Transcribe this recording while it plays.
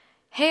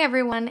Hey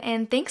everyone,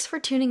 and thanks for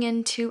tuning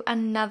in to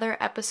another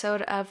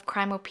episode of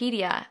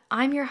Crimopedia.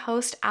 I'm your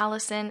host,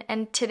 Allison,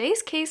 and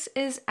today's case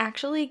is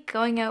actually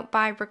going out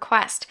by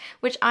request,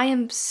 which I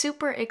am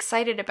super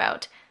excited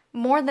about.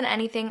 More than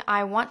anything,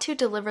 I want to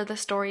deliver the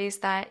stories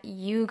that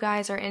you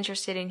guys are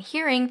interested in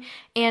hearing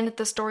and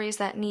the stories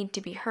that need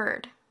to be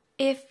heard.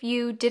 If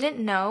you didn't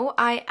know,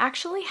 I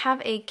actually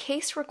have a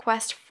case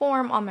request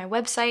form on my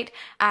website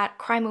at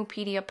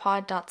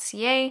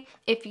crimopediapod.ca.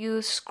 If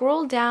you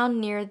scroll down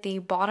near the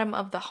bottom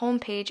of the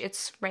homepage,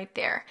 it's right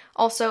there.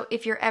 Also,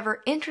 if you're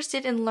ever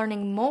interested in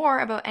learning more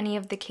about any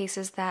of the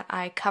cases that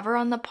I cover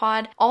on the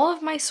pod, all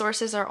of my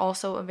sources are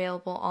also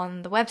available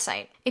on the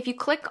website. If you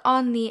click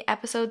on the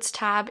episodes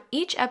tab,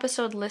 each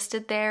episode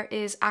listed there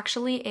is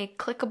actually a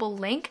clickable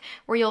link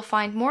where you'll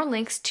find more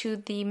links to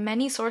the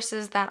many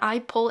sources that I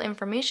pull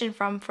information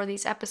from for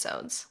these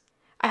episodes.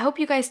 I hope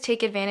you guys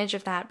take advantage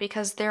of that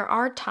because there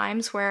are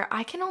times where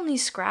I can only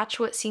scratch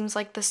what seems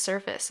like the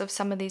surface of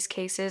some of these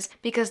cases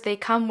because they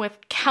come with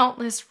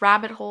countless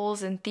rabbit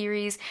holes and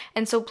theories,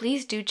 and so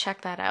please do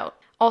check that out.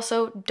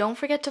 Also, don't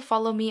forget to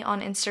follow me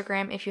on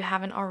Instagram if you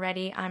haven't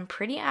already. I'm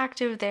pretty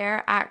active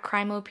there at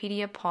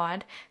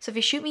CrimopediaPod. So if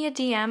you shoot me a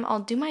DM, I'll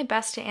do my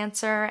best to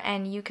answer,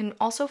 and you can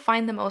also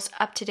find the most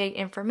up-to-date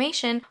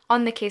information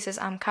on the cases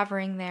I'm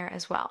covering there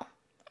as well.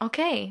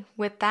 Okay,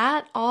 with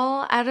that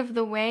all out of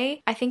the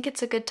way, I think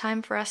it's a good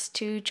time for us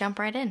to jump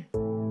right in.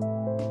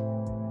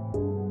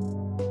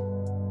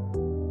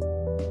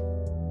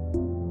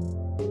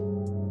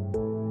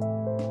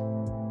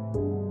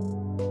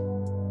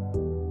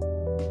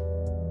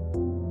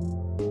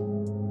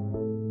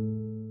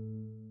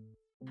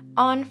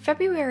 On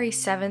February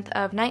 7th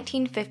of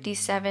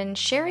 1957,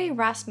 Sherry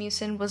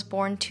Rasmussen was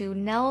born to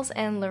Nels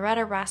and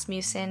Loretta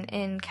Rasmussen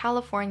in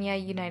California,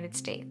 United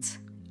States.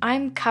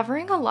 I'm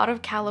covering a lot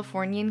of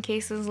Californian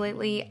cases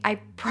lately. I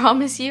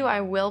promise you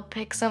I will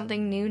pick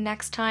something new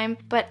next time,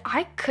 but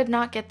I could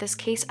not get this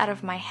case out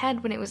of my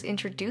head when it was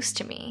introduced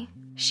to me.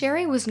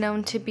 Sherry was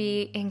known to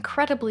be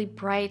incredibly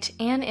bright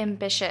and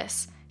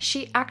ambitious.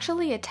 She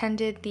actually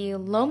attended the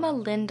Loma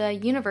Linda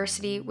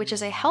University, which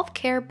is a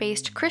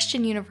healthcare-based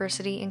Christian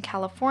university in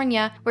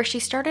California, where she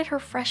started her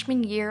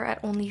freshman year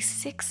at only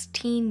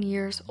 16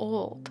 years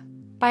old.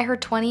 By her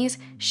 20s,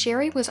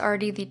 Sherry was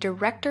already the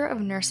director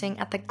of nursing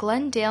at the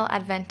Glendale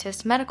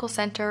Adventist Medical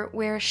Center,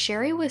 where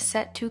Sherry was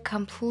set to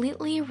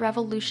completely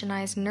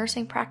revolutionize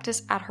nursing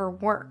practice at her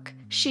work.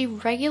 She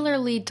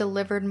regularly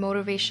delivered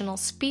motivational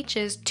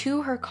speeches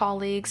to her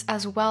colleagues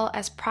as well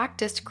as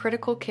practiced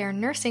critical care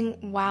nursing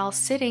while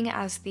sitting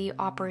as the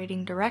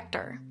operating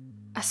director.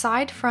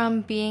 Aside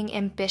from being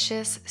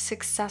ambitious,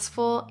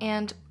 successful,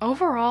 and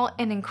overall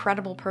an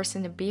incredible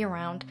person to be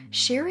around,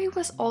 Sherry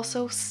was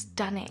also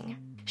stunning.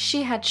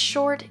 She had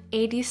short,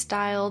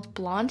 80s-styled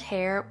blonde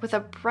hair with a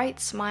bright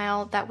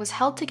smile that was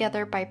held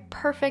together by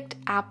perfect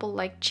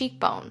apple-like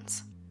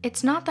cheekbones.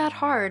 It's not that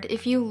hard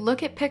if you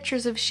look at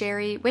pictures of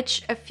Sherry,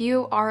 which a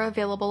few are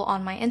available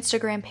on my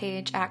Instagram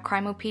page at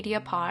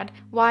CrimopediaPod,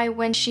 why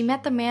when she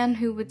met the man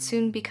who would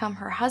soon become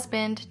her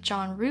husband,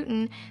 John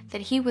Ruetten,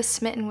 that he was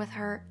smitten with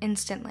her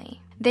instantly.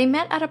 They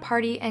met at a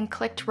party and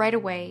clicked right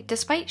away.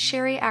 Despite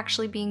Sherry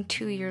actually being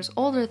 2 years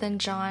older than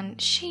John,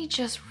 she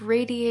just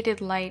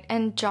radiated light,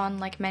 and John,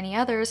 like many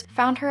others,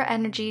 found her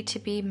energy to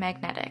be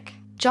magnetic.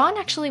 John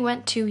actually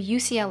went to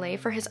UCLA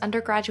for his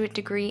undergraduate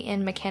degree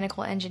in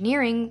mechanical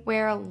engineering,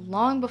 where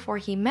long before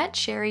he met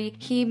Sherry,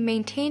 he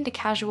maintained a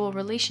casual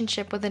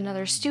relationship with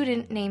another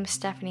student named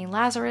Stephanie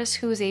Lazarus,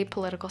 who was a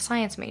political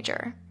science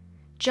major.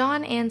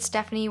 John and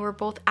Stephanie were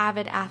both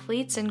avid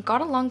athletes and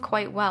got along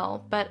quite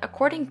well, but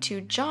according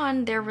to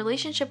John, their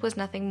relationship was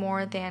nothing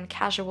more than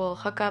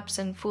casual hookups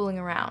and fooling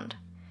around.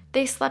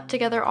 They slept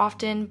together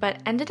often, but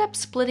ended up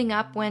splitting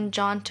up when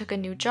John took a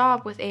new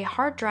job with a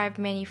hard drive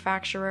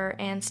manufacturer,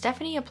 and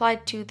Stephanie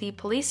applied to the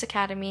police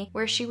academy,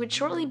 where she would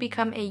shortly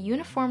become a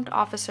uniformed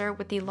officer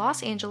with the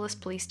Los Angeles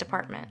Police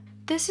Department.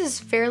 This is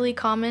fairly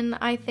common,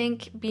 I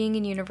think, being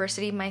in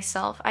university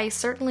myself. I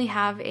certainly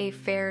have a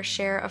fair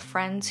share of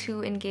friends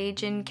who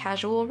engage in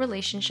casual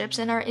relationships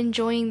and are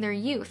enjoying their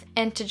youth,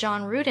 and to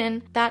John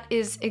Ruetten, that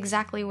is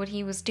exactly what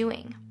he was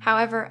doing.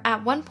 However,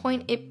 at one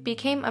point it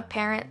became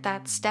apparent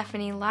that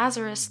Stephanie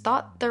Lazarus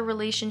thought their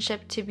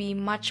relationship to be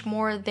much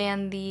more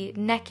than the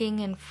necking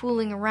and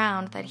fooling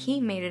around that he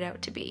made it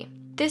out to be.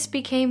 This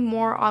became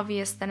more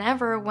obvious than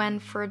ever when,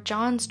 for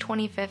John's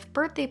 25th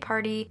birthday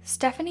party,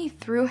 Stephanie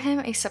threw him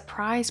a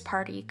surprise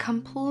party,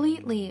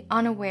 completely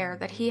unaware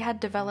that he had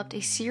developed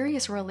a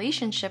serious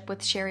relationship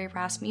with Sherry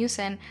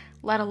Rasmussen,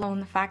 let alone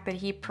the fact that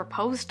he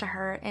proposed to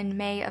her in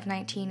May of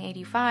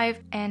 1985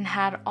 and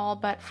had all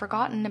but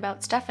forgotten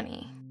about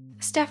Stephanie.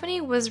 Stephanie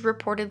was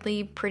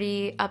reportedly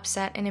pretty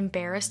upset and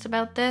embarrassed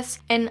about this,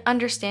 and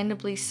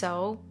understandably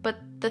so, but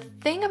the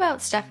thing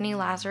about Stephanie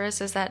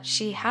Lazarus is that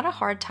she had a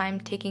hard time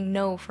taking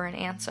no for an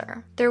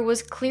answer. There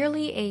was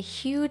clearly a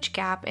huge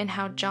gap in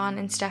how John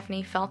and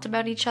Stephanie felt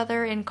about each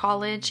other in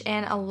college,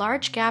 and a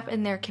large gap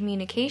in their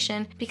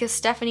communication because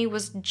Stephanie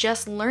was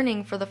just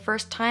learning for the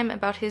first time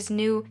about his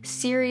new,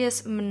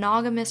 serious,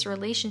 monogamous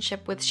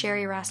relationship with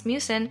Sherry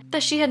Rasmussen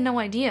that she had no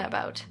idea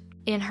about.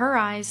 In her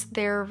eyes,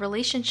 their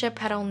relationship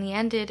had only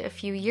ended a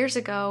few years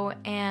ago,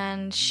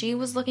 and she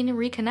was looking to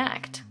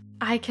reconnect.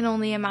 I can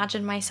only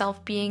imagine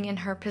myself being in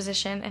her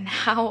position and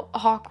how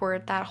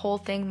awkward that whole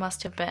thing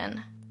must have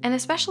been. And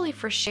especially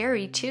for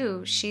Sherry,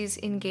 too. She's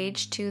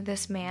engaged to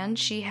this man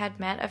she had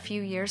met a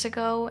few years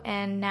ago,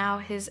 and now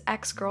his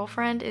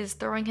ex-girlfriend is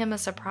throwing him a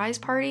surprise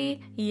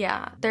party.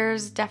 Yeah,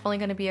 there's definitely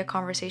going to be a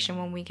conversation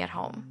when we get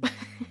home.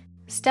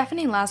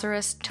 Stephanie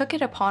Lazarus took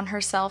it upon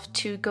herself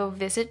to go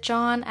visit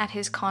John at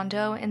his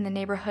condo in the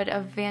neighborhood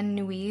of Van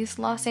Nuys,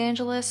 Los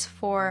Angeles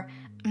for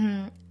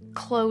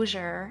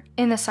closure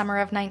in the summer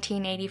of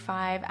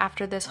 1985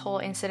 after this whole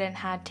incident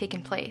had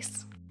taken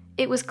place.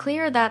 It was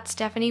clear that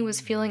Stephanie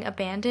was feeling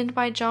abandoned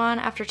by John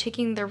after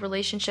taking their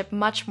relationship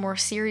much more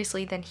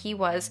seriously than he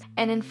was,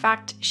 and in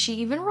fact, she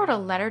even wrote a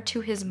letter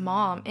to his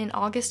mom in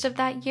August of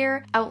that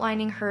year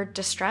outlining her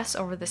distress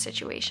over the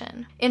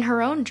situation. In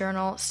her own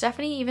journal,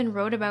 Stephanie even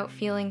wrote about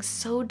feeling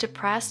so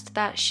depressed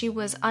that she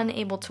was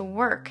unable to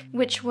work,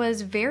 which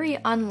was very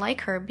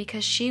unlike her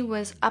because she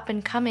was up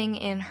and coming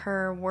in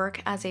her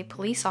work as a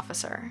police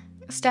officer.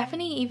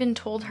 Stephanie even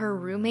told her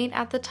roommate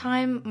at the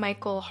time,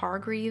 Michael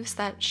Hargreaves,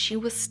 that she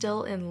was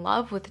still in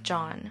love with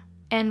John.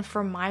 And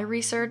from my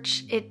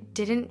research, it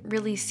didn't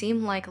really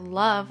seem like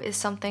love is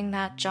something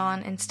that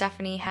John and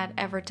Stephanie had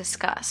ever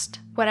discussed.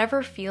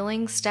 Whatever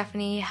feelings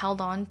Stephanie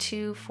held on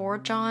to for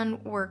John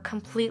were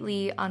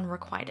completely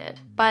unrequited.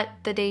 But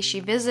the day she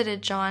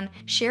visited John,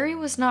 Sherry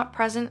was not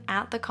present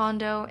at the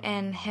condo,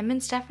 and him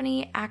and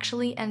Stephanie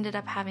actually ended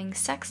up having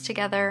sex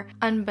together,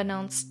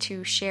 unbeknownst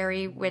to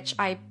Sherry, which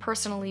I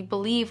personally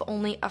believe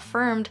only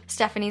affirmed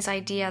Stephanie's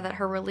idea that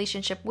her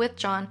relationship with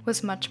John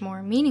was much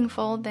more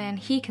meaningful than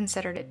he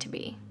considered it to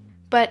be.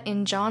 But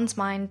in John's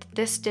mind,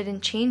 this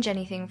didn't change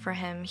anything for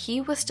him. He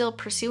was still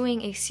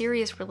pursuing a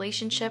serious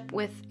relationship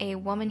with a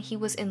woman he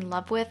was in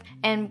love with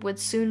and would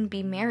soon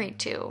be married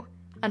to.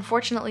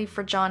 Unfortunately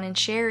for John and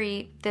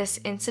Sherry, this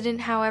incident,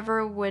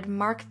 however, would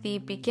mark the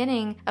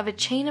beginning of a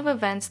chain of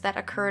events that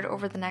occurred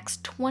over the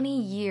next 20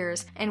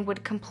 years and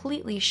would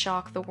completely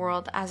shock the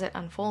world as it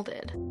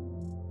unfolded.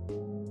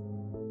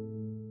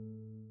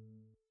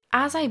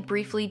 As I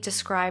briefly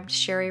described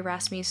Sherry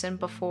Rasmussen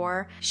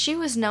before, she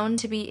was known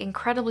to be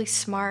incredibly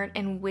smart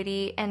and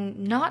witty and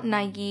not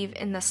naive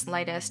in the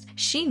slightest.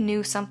 She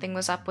knew something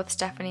was up with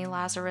Stephanie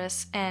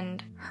Lazarus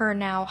and her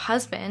now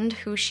husband,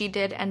 who she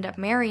did end up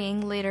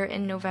marrying later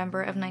in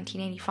November of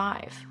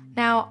 1985.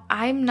 Now,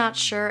 I'm not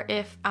sure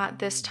if at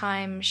this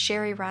time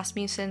Sherry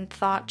Rasmussen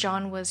thought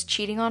John was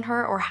cheating on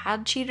her or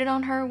had cheated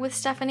on her with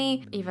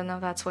Stephanie, even though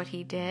that's what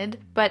he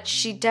did, but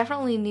she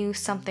definitely knew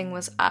something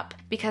was up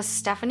because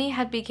Stephanie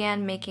had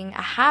began making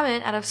a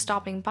habit out of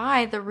stopping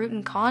by the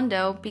Rutan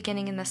condo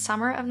beginning in the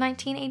summer of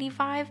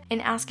 1985 and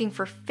asking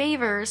for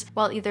favors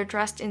while either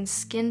dressed in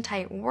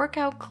skin-tight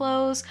workout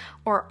clothes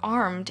or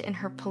armed in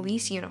her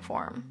police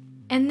uniform.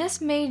 And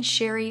this made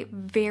Sherry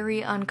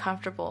very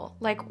uncomfortable.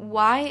 Like,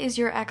 why is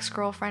your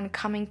ex-girlfriend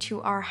coming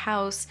to our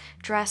house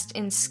dressed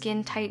in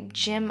skin-tight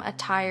gym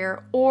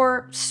attire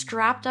or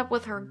strapped up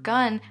with her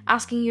gun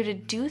asking you to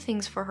do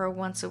things for her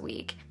once a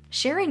week?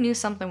 Sherry knew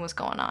something was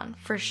going on,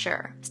 for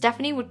sure.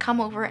 Stephanie would come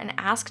over and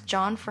ask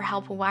John for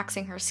help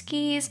waxing her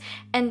skis,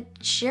 and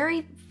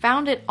Sherry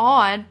found it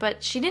odd,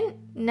 but she didn't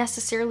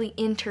necessarily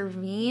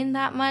intervene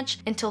that much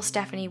until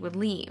Stephanie would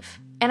leave.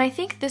 And I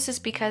think this is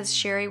because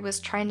Sherry was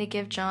trying to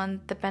give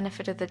John the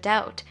benefit of the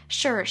doubt.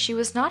 Sure, she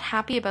was not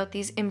happy about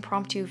these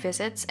impromptu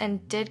visits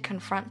and did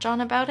confront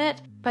John about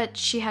it, but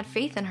she had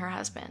faith in her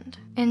husband.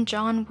 And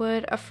John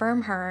would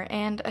affirm her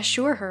and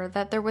assure her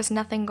that there was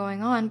nothing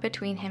going on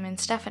between him and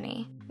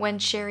Stephanie. When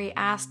Sherry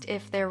asked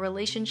if their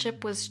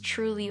relationship was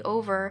truly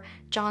over,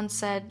 John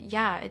said,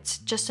 "Yeah, it's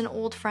just an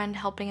old friend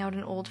helping out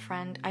an old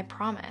friend, I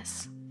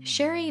promise."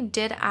 Sherry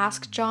did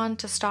ask John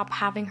to stop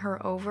having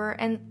her over,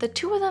 and the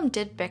two of them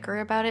did bicker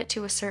about it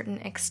to a certain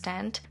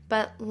extent,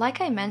 but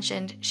like I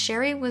mentioned,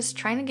 Sherry was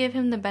trying to give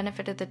him the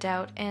benefit of the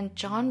doubt, and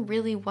John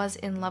really was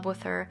in love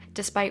with her,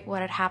 despite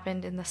what had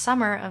happened in the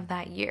summer of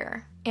that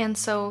year. And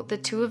so the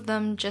two of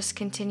them just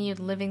continued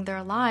living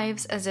their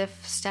lives as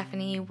if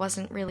Stephanie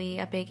wasn't really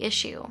a big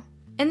issue.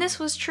 And this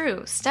was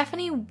true.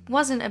 Stephanie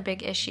wasn't a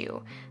big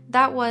issue.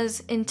 That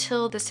was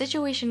until the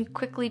situation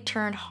quickly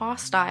turned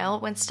hostile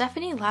when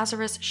Stephanie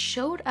Lazarus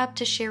showed up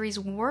to Sherry's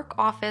work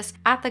office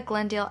at the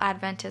Glendale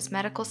Adventist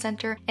Medical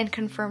Center and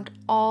confirmed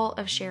all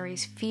of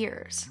Sherry's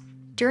fears.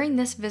 During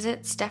this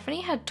visit,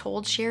 Stephanie had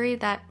told Sherry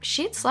that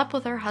she'd slept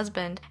with her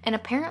husband and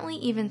apparently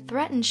even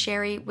threatened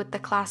Sherry with the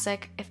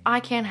classic, "If I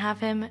can't have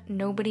him,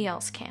 nobody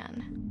else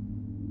can."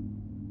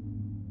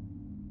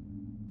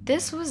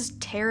 This was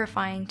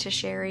terrifying to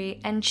Sherry,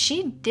 and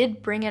she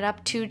did bring it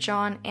up to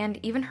John and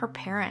even her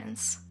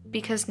parents.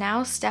 Because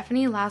now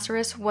Stephanie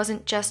Lazarus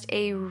wasn't just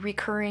a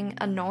recurring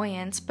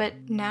annoyance, but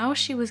now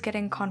she was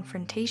getting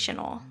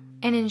confrontational.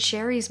 And in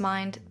Sherry's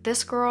mind,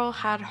 this girl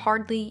had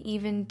hardly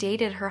even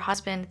dated her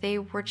husband. They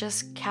were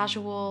just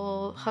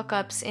casual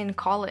hookups in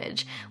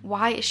college.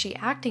 Why is she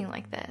acting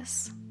like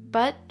this?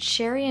 But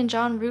Sherry and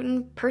John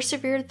Ruetten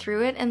persevered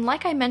through it, and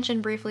like I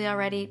mentioned briefly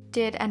already,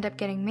 did end up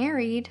getting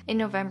married in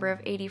November of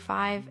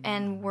 '85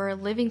 and were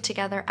living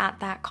together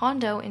at that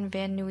condo in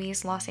Van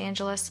Nuys, Los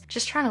Angeles,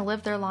 just trying to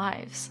live their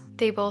lives.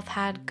 They both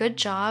had good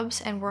jobs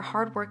and were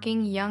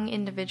hardworking young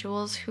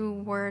individuals who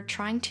were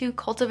trying to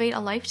cultivate a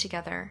life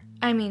together.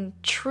 I mean,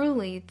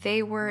 truly,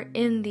 they were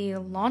in the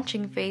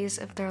launching phase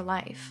of their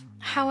life.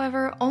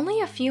 However, only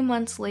a few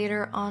months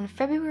later, on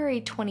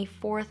February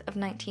 24th of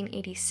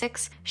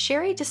 1986,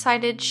 Sherry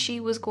decided she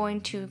was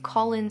going to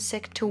call in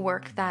sick to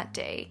work that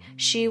day.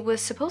 She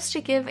was supposed to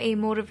give a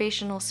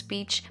motivational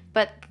speech,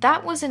 but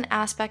that was an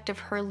aspect of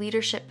her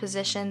leadership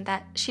position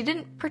that she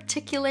didn't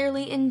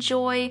particularly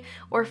enjoy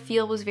or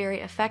feel was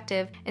very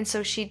effective, and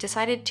so she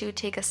decided to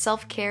take a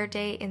self-care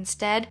day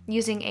instead,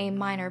 using a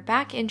minor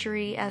back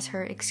injury as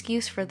her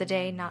excuse for the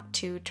day not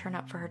to turn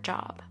up for her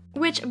job.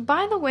 Which,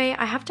 by the way,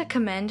 I have to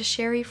commend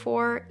Sherry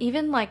for.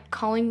 Even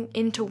calling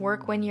into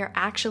work when you're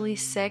actually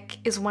sick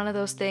is one of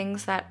those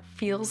things that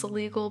feels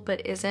illegal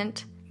but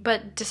isn't.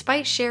 But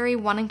despite Sherry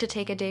wanting to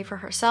take a day for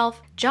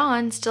herself,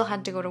 John still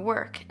had to go to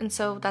work, and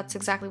so that's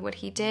exactly what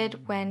he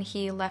did when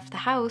he left the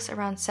house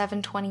around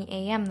 7:20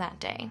 a.m. that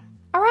day.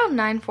 Around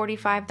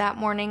 9:45 that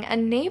morning, a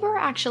neighbor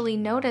actually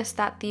noticed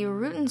that the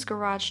Ruettens'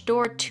 garage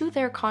door to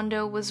their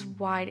condo was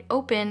wide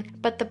open,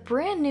 but the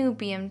brand new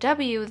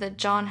BMW that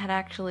John had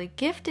actually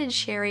gifted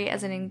Sherry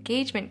as an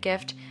engagement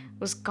gift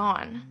was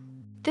gone.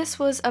 This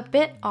was a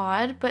bit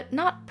odd, but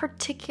not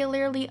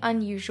particularly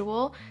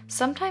unusual.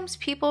 Sometimes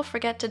people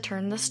forget to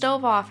turn the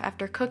stove off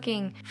after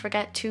cooking,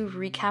 forget to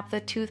recap the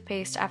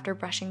toothpaste after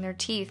brushing their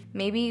teeth.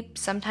 Maybe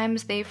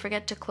sometimes they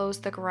forget to close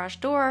the garage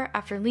door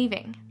after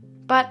leaving.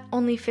 But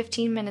only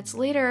 15 minutes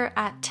later,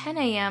 at 10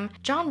 a.m.,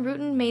 John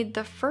Ruetten made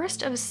the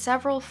first of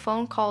several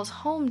phone calls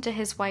home to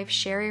his wife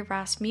Sherry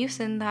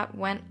Rasmussen that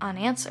went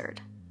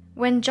unanswered.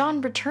 When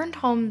John returned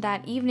home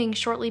that evening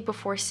shortly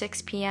before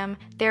 6 p.m.,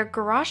 their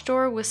garage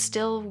door was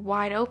still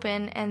wide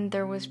open and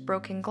there was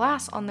broken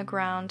glass on the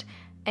ground,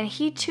 and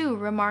he too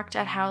remarked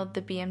at how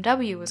the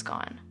BMW was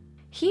gone.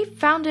 He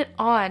found it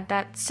odd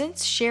that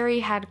since Sherry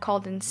had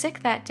called in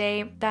sick that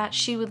day, that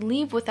she would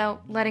leave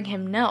without letting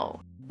him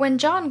know. When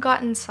John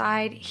got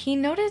inside, he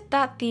noted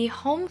that the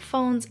home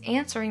phone's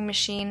answering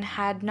machine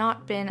had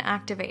not been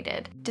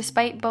activated,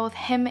 despite both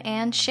him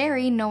and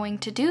Sherry knowing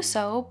to do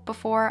so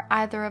before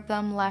either of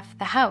them left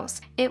the house.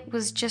 It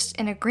was just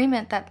an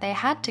agreement that they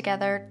had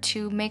together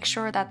to make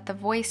sure that the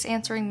voice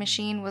answering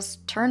machine was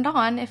turned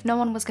on if no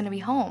one was going to be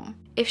home.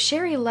 If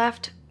Sherry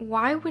left,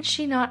 why would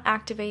she not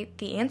activate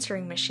the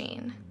answering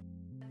machine?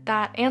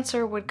 That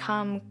answer would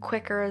come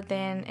quicker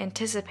than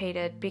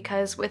anticipated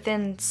because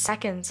within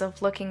seconds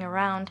of looking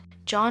around,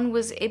 John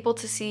was able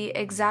to see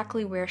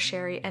exactly where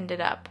Sherry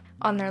ended up,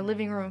 on their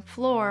living room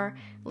floor,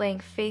 laying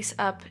face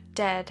up,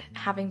 dead,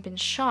 having been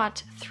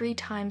shot 3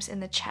 times in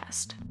the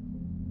chest.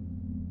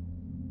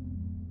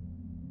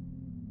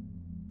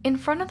 In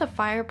front of the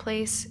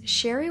fireplace,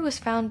 Sherry was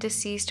found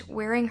deceased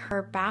wearing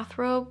her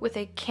bathrobe with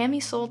a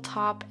camisole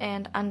top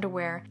and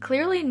underwear,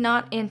 clearly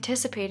not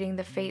anticipating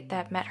the fate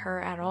that met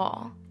her at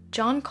all.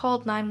 John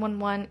called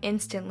 911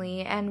 instantly,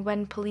 and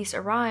when police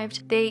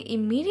arrived, they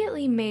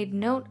immediately made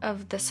note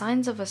of the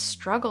signs of a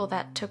struggle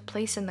that took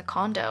place in the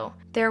condo.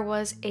 There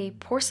was a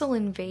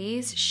porcelain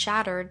vase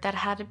shattered that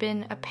had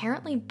been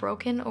apparently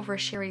broken over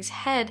Sherry's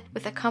head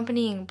with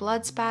accompanying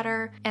blood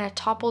spatter, and a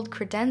toppled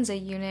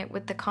credenza unit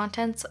with the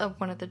contents of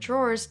one of the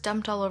drawers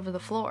dumped all over the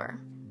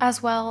floor.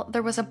 As well,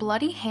 there was a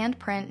bloody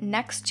handprint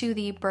next to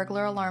the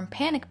burglar alarm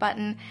panic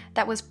button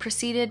that was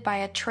preceded by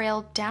a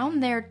trail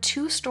down their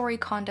 2-story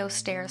condo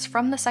stairs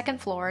from the 2nd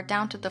floor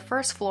down to the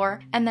 1st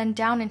floor and then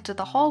down into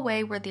the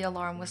hallway where the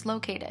alarm was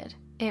located.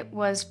 It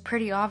was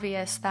pretty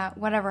obvious that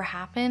whatever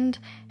happened,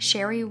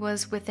 Sherry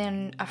was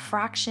within a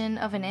fraction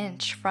of an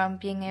inch from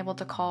being able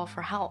to call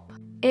for help.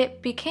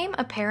 It became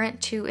apparent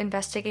to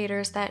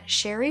investigators that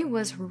Sherry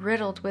was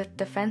riddled with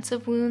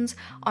defensive wounds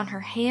on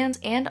her hands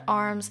and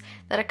arms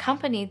that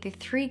accompanied the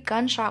 3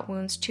 gunshot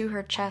wounds to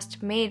her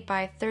chest made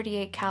by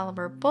 .38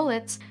 caliber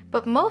bullets,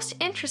 but most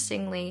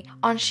interestingly,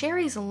 on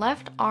Sherry's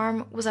left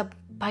arm was a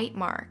bite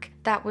mark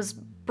that was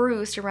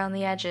bruised around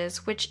the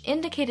edges, which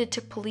indicated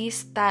to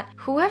police that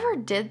whoever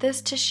did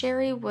this to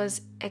Sherry was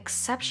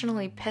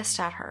exceptionally pissed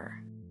at her.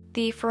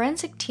 The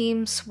forensic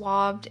team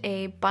swabbed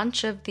a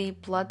bunch of the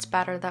blood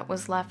spatter that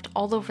was left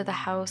all over the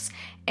house,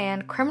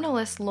 and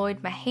criminalist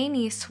Lloyd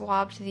Mahaney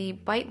swabbed the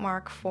bite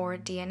mark for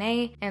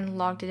DNA and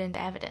logged it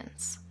into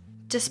evidence.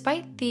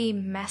 Despite the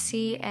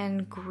messy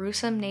and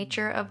gruesome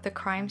nature of the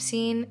crime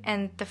scene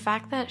and the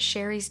fact that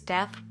Sherry's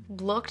death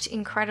looked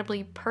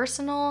incredibly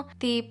personal,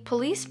 the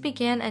police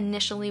began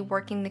initially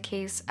working the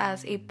case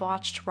as a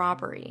botched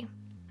robbery.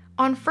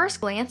 On first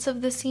glance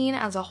of the scene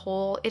as a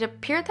whole, it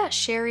appeared that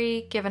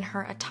Sherry, given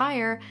her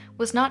attire,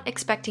 was not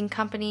expecting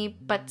company,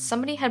 but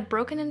somebody had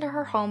broken into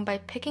her home by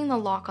picking the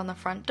lock on the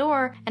front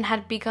door and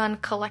had begun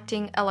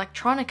collecting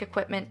electronic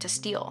equipment to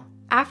steal.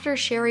 After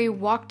Sherry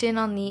walked in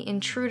on the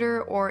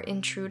intruder or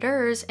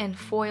intruders and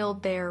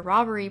foiled their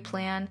robbery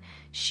plan,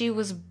 she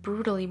was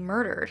brutally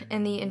murdered,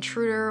 and the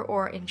intruder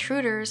or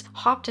intruders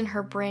hopped in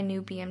her brand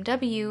new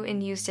BMW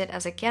and used it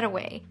as a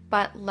getaway,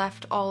 but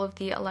left all of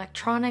the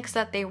electronics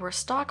that they were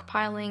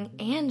stockpiling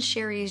and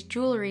Sherry's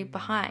jewelry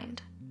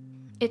behind.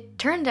 It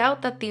turned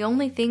out that the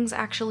only things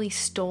actually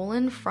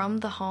stolen from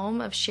the home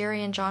of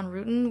Sherry and John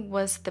Ruetten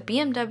was the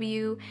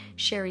BMW,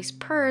 Sherry's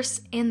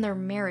purse, and their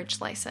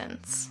marriage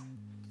license.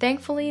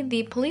 Thankfully,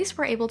 the police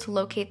were able to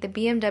locate the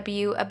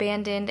BMW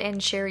abandoned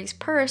and Sherry's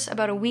purse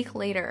about a week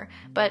later,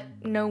 but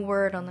no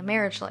word on the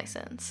marriage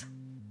license.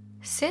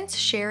 Since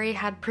Sherry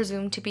had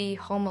presumed to be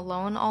home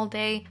alone all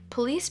day,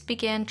 police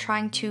began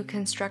trying to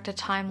construct a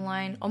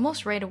timeline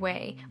almost right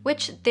away,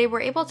 which they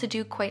were able to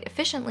do quite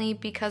efficiently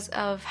because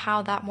of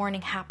how that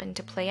morning happened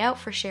to play out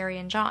for Sherry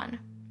and John.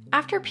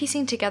 After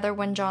piecing together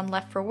when John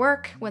left for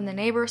work, when the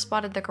neighbor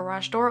spotted the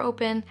garage door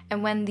open,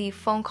 and when the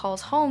phone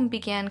calls home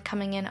began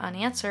coming in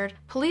unanswered,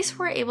 police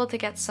were able to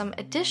get some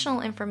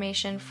additional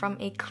information from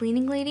a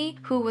cleaning lady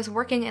who was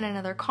working in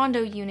another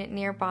condo unit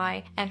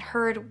nearby and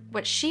heard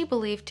what she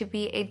believed to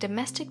be a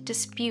domestic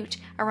dispute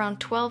around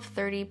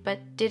 12:30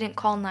 but didn't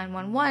call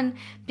 911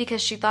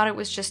 because she thought it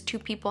was just two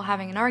people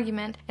having an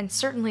argument and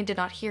certainly did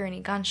not hear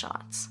any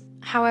gunshots.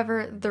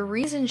 However, the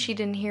reason she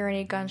didn't hear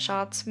any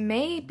gunshots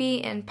may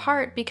be in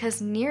part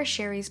because near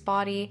Sherry's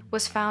body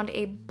was found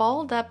a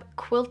balled-up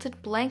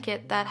quilted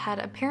blanket that had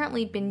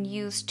apparently been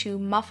used to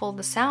muffle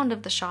the sound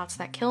of the shots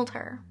that killed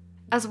her.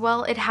 As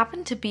well, it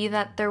happened to be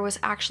that there was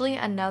actually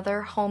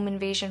another home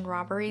invasion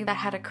robbery that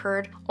had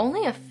occurred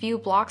only a few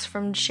blocks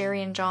from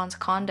Sherry and John's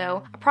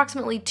condo,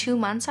 approximately 2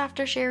 months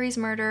after Sherry's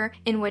murder,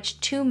 in which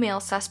 2 male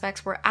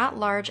suspects were at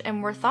large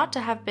and were thought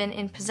to have been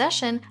in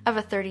possession of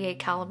a .38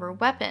 caliber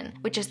weapon,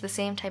 which is the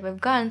same type of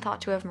gun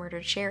thought to have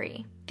murdered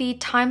Sherry. The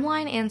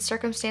timeline and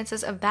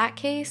circumstances of that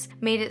case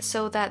made it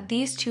so that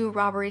these 2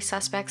 robbery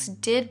suspects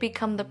did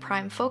become the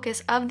prime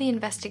focus of the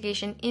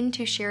investigation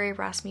into Sherry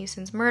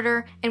Rasmussen's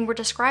murder and were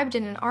described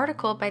in an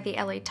article by the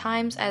LA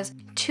Times as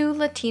 2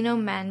 Latino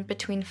men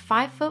between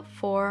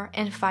 5'4"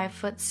 and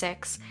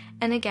 5'6",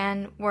 and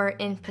again were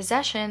in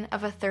possession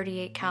of a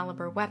 .38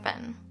 caliber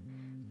weapon.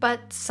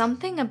 But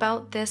something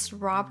about this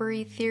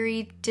robbery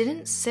theory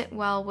didn't sit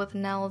well with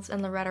Nels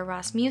and Loretta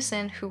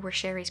Rasmussen, who were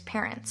Sherry's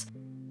parents.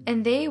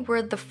 And they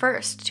were the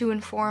first to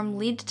inform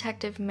lead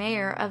detective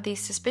Mayer of the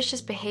suspicious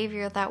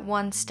behavior that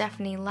one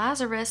Stephanie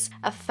Lazarus,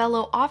 a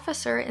fellow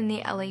officer in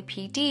the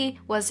LAPD,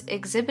 was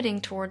exhibiting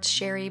towards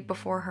Sherry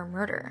before her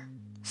murder.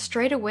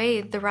 Straight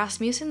away, the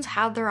Rasmussens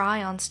had their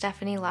eye on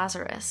Stephanie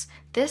Lazarus.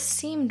 This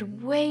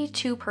seemed way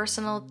too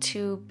personal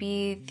to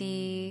be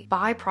the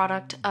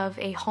byproduct of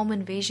a home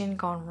invasion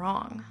gone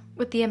wrong.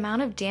 With the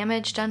amount of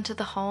damage done to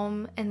the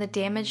home, and the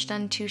damage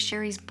done to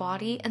Sherry's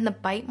body, and the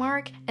bite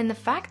mark, and the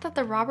fact that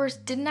the robbers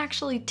didn't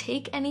actually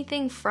take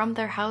anything from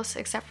their house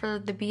except for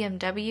the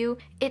BMW,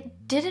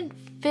 it didn't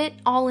fit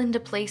all into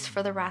place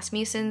for the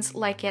Rasmussens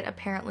like it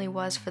apparently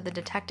was for the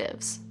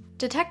detectives.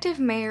 Detective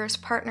Mayer's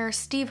partner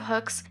Steve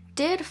Hooks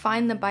did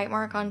find the bite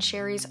mark on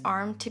Sherry's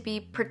arm to be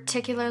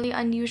particularly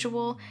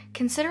unusual,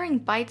 considering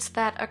bites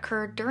that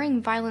occur during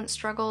violent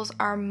struggles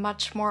are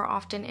much more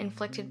often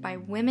inflicted by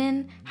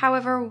women.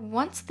 However,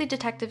 once the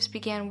detectives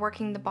began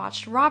working the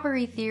botched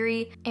robbery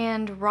theory,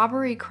 and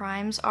robbery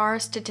crimes are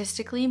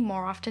statistically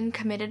more often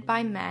committed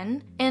by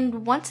men,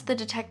 and once the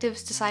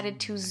detectives decided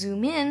to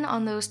zoom in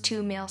on those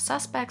 2 male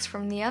suspects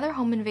from the other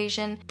home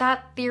invasion,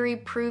 that theory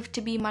proved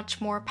to be much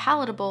more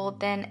palatable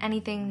than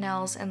anything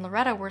Nels and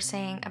Loretta were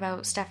saying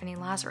about Stephanie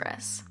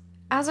Lazarus.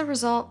 As a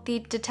result, the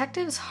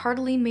detectives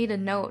hardly made a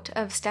note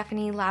of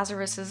Stephanie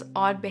Lazarus's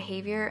odd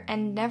behavior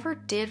and never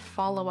did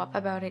follow up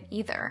about it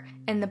either,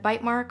 and the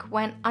bite mark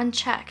went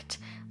unchecked,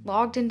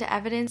 logged into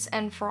evidence,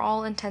 and for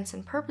all intents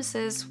and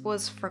purposes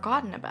was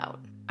forgotten about.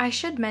 I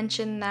should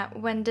mention that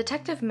when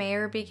Detective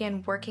Mayer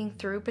began working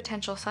through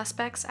potential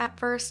suspects at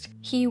first,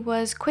 he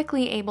was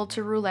quickly able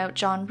to rule out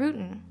John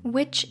Ruetten,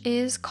 which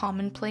is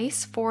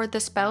commonplace for the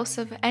spouse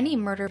of any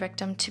murder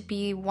victim to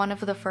be one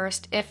of the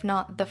first, if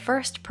not the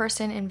first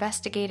person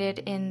investigated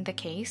in the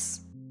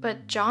case.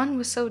 But John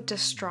was so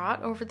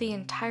distraught over the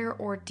entire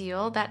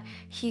ordeal that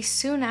he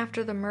soon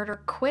after the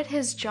murder quit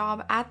his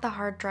job at the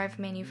hard drive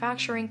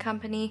manufacturing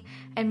company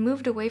and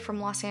moved away from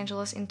Los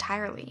Angeles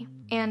entirely.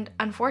 And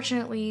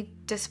unfortunately,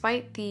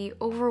 despite the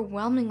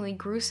overwhelmingly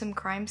gruesome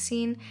crime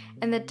scene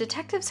and the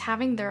detectives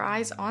having their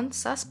eyes on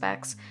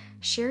suspects,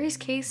 Sherry's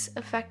case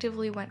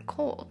effectively went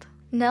cold.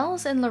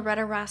 Nels and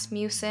Loretta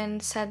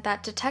Rasmussen said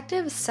that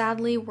detectives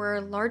sadly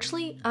were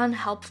largely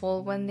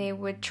unhelpful when they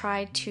would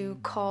try to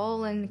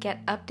call and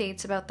get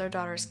updates about their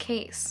daughter's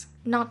case.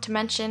 Not to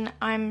mention,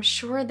 I'm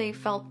sure they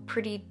felt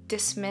pretty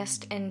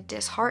dismissed and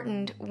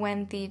disheartened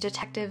when the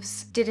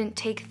detectives didn't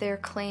take their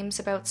claims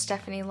about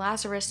Stephanie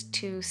Lazarus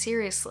too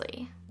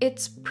seriously.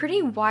 It's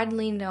pretty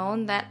widely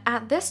known that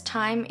at this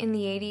time in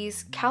the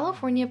 80s,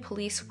 California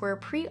police were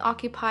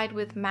preoccupied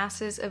with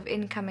masses of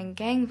incoming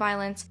gang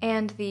violence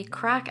and the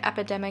crack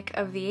epidemic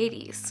of the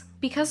 80s.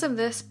 Because of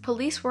this,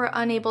 police were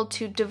unable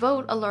to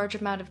devote a large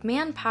amount of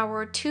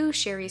manpower to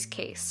Sherry's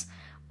case.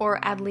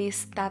 Or at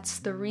least that's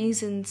the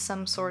reason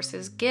some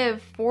sources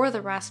give for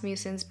the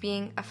Rasmussens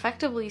being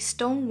effectively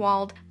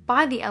stonewalled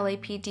by the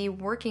LAPD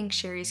working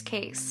Sherry's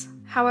case.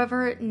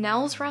 However,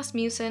 Nels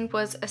Rasmussen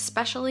was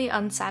especially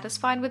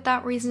unsatisfied with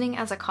that reasoning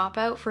as a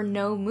cop-out for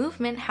no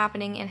movement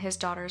happening in his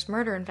daughter's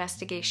murder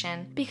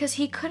investigation, because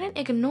he couldn't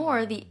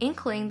ignore the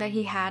inkling that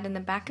he had in the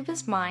back of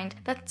his mind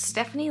that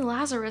Stephanie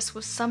Lazarus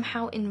was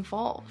somehow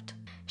involved.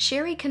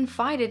 Sherry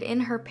confided in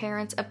her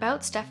parents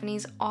about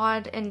Stephanie's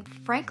odd and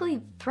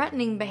frankly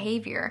threatening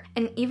behavior,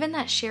 and even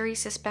that Sherry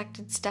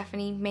suspected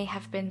Stephanie may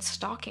have been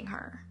stalking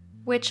her.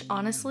 Which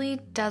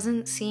honestly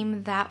doesn't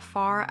seem that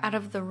far out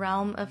of the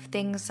realm of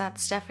things that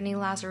Stephanie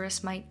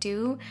Lazarus might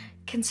do,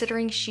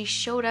 considering she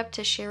showed up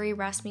to Sherry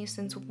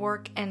Rasmussen's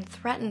work and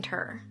threatened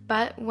her.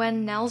 But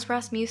when Nels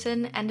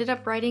Rasmussen ended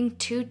up writing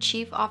to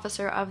Chief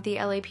Officer of the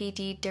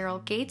LAPD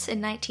Daryl Gates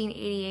in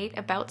 1988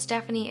 about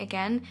Stephanie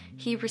again,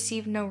 he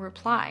received no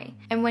reply.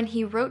 And when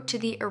he wrote to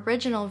the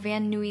original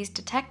Van Nuys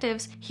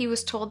detectives, he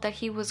was told that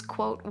he was,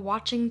 quote,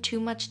 watching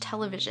too much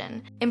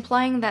television,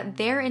 implying that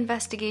their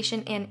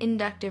investigation and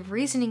inductive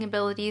reasoning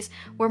abilities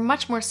were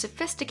much more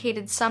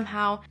sophisticated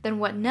somehow than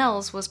what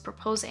Nels was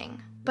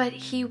proposing. But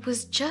he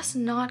was just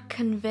not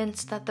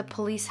convinced that the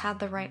police had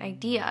the right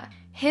idea.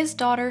 His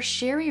daughter,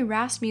 Sherry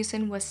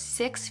Rasmussen, was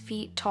 6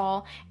 feet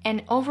tall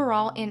and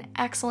overall in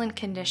excellent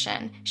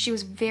condition. She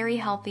was very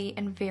healthy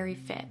and very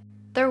fit.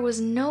 There was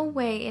no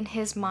way in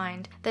his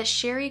mind that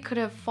Sherry could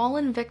have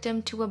fallen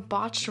victim to a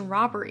botched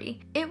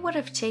robbery. It would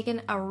have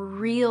taken a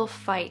real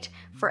fight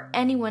for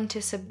anyone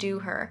to subdue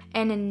her,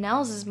 and in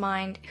Nels's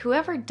mind,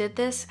 whoever did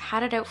this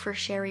had it out for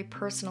Sherry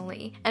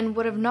personally, and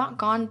would have not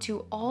gone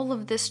to all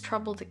of this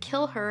trouble to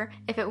kill her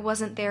if it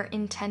wasn't their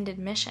intended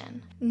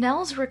mission.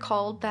 Nels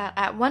recalled that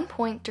at one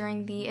point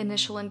during the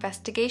initial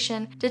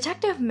investigation,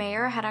 Detective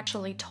Mayer had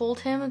actually told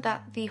him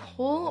that the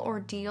whole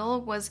ordeal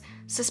was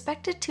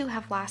suspected to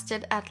have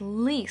lasted at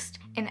least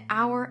an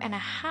hour and a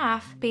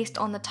half based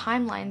on the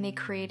timeline they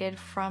created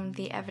from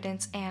the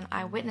evidence and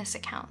eyewitness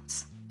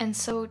accounts. And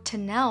so to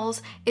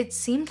Nels, it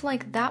seemed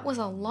like that was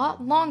a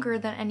lot longer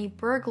than any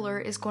burglar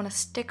is going to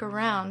stick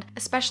around,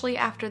 especially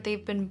after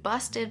they've been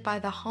busted by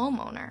the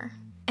homeowner.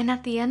 And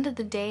at the end of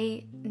the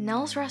day,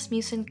 Nels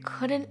Rasmussen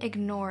couldn't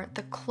ignore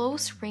the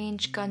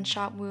close-range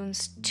gunshot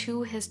wounds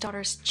to his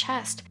daughter's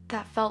chest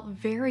that felt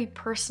very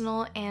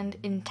personal and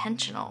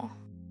intentional.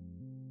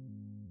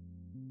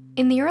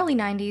 In the early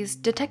 90s,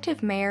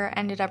 Detective Mayer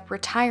ended up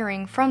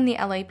retiring from the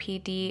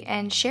LAPD,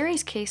 and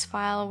Sherry's case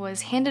file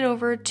was handed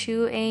over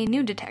to a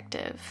new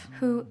detective,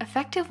 who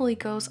effectively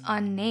goes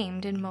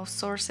unnamed in most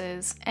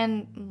sources,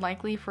 and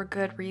likely for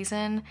good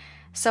reason,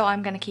 so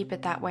I'm gonna keep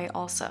it that way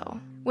also.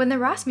 When the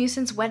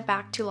Rasmussens went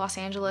back to Los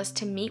Angeles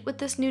to meet with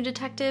this new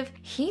detective,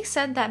 he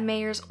said that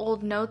Mayer's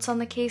old notes on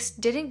the case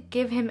didn't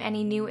give him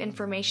any new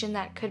information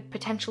that could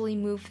potentially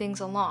move things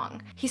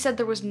along. He said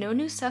there was no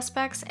new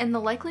suspects and the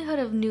likelihood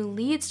of new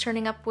leads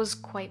turning up was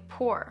quite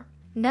poor.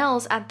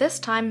 Nels at this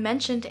time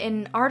mentioned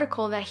in an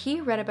article that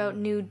he read about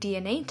new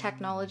DNA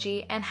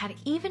technology and had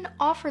even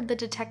offered the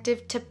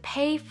detective to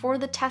pay for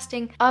the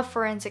testing of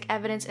forensic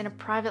evidence in a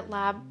private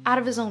lab out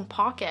of his own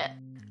pocket.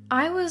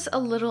 I was a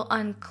little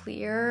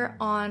unclear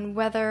on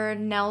whether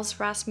Nels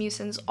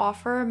Rasmussen's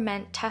offer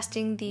meant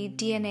testing the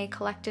DNA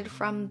collected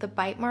from the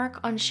bite mark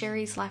on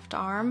Sherry's left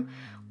arm,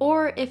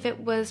 or if it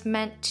was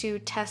meant to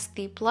test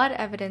the blood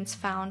evidence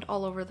found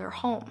all over their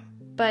home.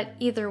 But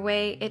either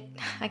way,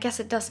 I guess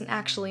it doesn't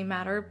actually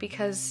matter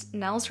because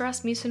Nels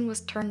Rasmussen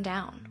was turned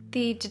down.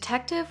 The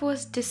detective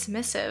was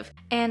dismissive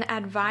and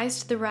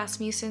advised the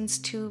Rasmussens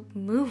to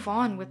move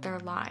on with their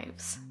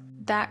lives.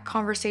 That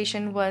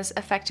conversation was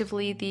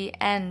effectively the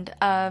end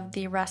of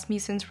the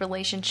Rasmussens'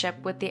 relationship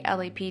with the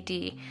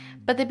LAPD,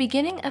 but the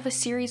beginning of a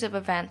series of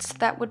events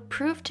that would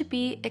prove to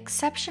be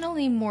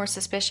exceptionally more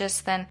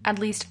suspicious than at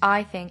least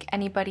I think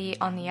anybody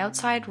on the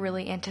outside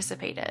really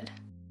anticipated.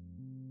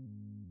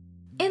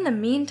 In the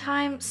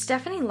meantime,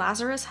 Stephanie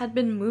Lazarus had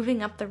been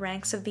moving up the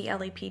ranks of the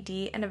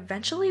LAPD and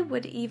eventually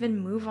would even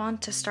move on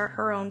to start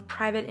her own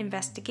private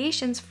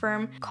investigations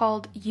firm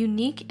called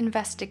Unique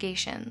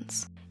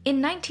Investigations. In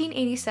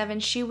 1987,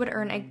 she would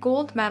earn a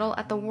gold medal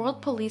at the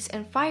World Police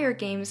and Fire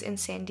Games in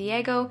San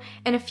Diego,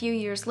 and a few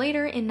years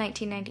later, in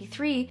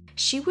 1993,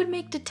 she would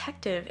make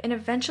detective and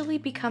eventually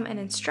become an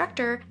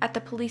instructor at the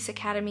Police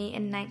Academy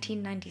in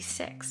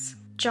 1996.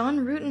 John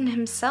Ruetten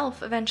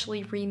himself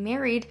eventually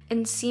remarried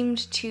and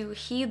seemed to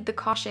heed the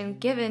caution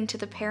given to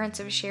the parents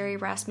of Sherry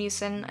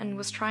Rasmussen and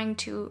was trying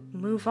to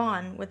move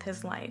on with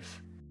his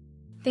life.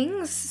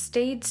 Things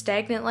stayed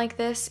stagnant like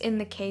this in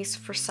the case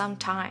for some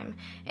time,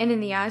 and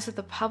in the eyes of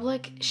the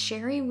public,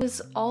 Sherry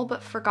was all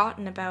but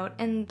forgotten about,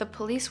 and the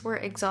police were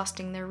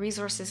exhausting their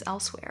resources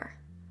elsewhere.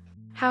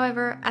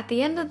 However, at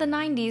the end of the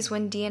 90s,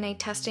 when DNA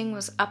testing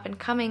was up and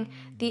coming,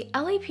 the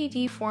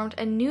LAPD formed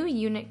a new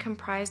unit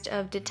comprised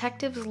of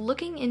detectives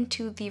looking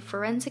into the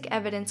forensic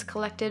evidence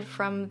collected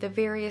from the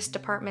various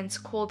departments'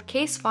 cold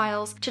case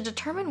files to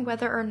determine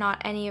whether or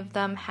not any of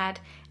them had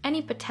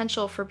any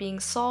potential for being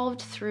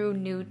solved through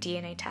new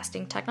DNA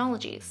testing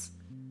technologies.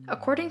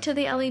 According to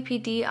the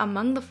LAPD,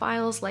 among the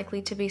files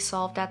likely to be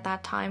solved at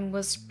that time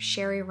was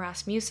Sherry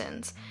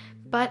Rasmussen's.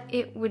 But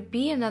it would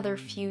be another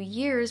few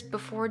years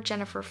before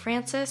Jennifer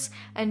Francis,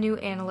 a new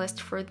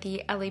analyst for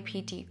the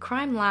LAPD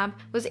crime lab,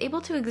 was able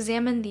to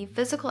examine the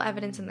physical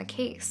evidence in the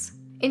case.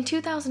 In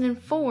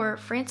 2004,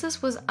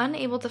 Francis was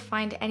unable to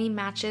find any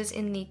matches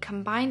in the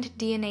Combined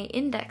DNA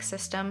Index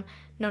System,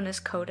 known as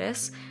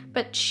CODIS,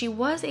 but she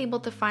was able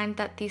to find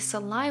that the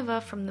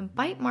saliva from the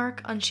bite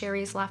mark on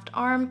Sherry's left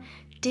arm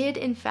did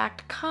in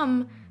fact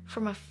come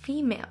from a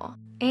female.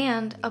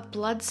 And a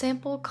blood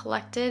sample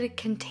collected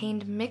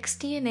contained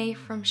mixed DNA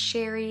from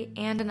Sherry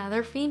and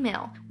another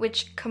female,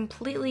 which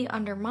completely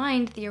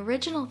undermined the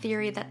original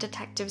theory that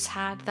detectives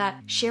had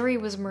that Sherry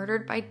was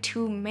murdered by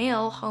two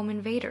male home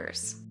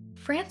invaders.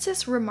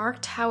 Francis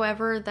remarked,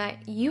 however,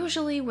 that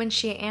usually when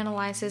she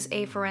analyzes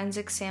a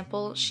forensic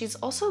sample, she's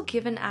also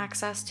given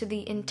access to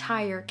the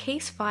entire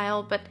case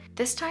file, but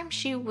this time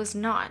she was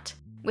not.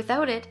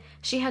 Without it,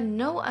 she had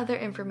no other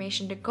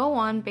information to go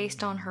on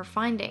based on her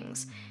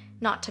findings.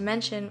 Not to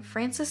mention,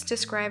 Francis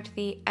described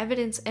the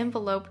evidence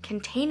envelope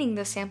containing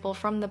the sample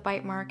from the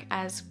bite mark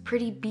as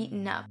pretty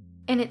beaten up,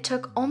 and it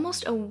took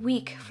almost a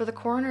week for the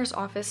coroner's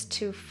office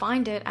to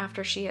find it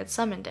after she had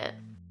summoned it.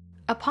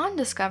 Upon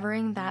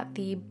discovering that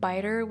the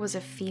biter was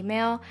a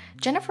female,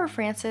 Jennifer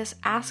Francis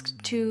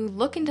asked to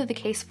look into the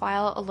case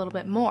file a little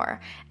bit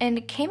more,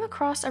 and came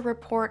across a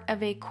report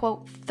of a,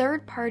 quote,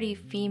 third-party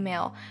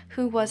female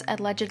who was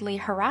allegedly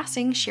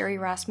harassing Sherry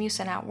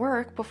Rasmussen at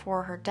work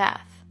before her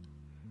death.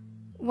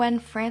 When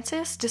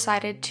Francis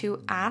decided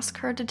to ask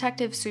her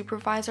detective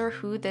supervisor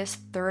who this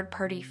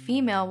third-party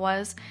female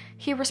was,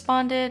 he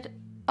responded,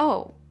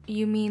 "Oh,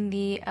 you mean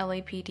the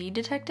LAPD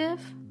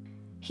detective?"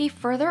 He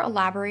further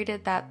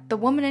elaborated that the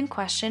woman in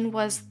question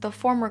was the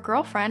former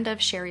girlfriend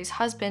of Sherry's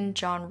husband,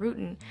 John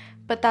Ruetten,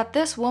 but that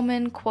this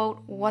woman,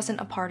 quote, wasn't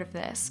a part of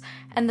this,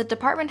 and the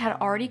department had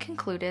already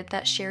concluded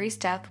that Sherry's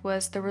death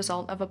was the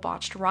result of a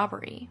botched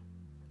robbery.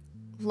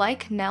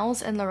 Like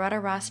Nels and Loretta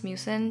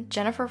Rasmussen,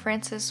 Jennifer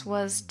Francis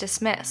was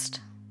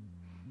dismissed,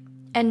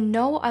 and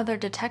no other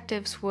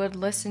detectives would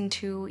listen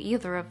to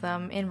either of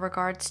them in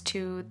regards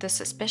to the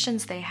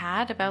suspicions they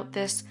had about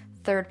this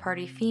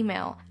third-party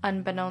female,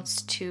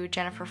 unbeknownst to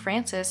Jennifer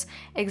Francis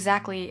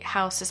exactly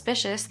how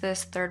suspicious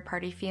this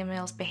third-party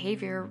female's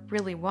behavior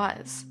really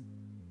was.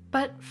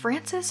 But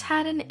Francis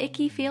had an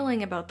icky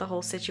feeling about the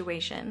whole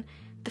situation.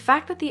 The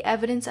fact that the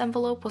evidence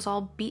envelope was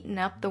all beaten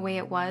up the way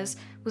it was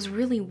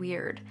really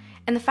weird,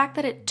 and the fact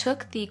that it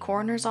took the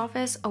coroner's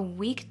office a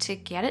week to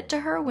get it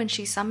to her when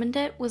she summoned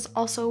it was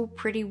also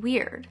pretty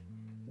weird.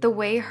 The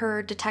way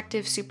her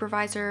detective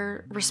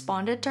supervisor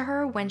responded to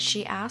her when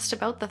she asked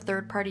about the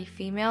third-party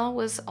female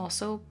was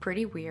also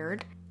pretty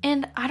weird,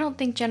 and I don't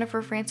think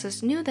Jennifer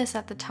Francis knew this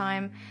at the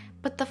time,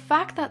 but the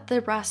fact that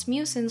the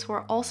Rasmussens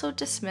were also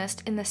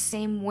dismissed in the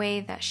same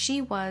way that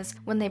she was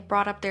when they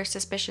brought up their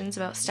suspicions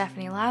about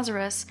Stephanie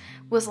Lazarus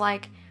was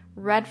like,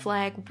 red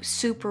flag,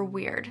 super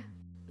weird.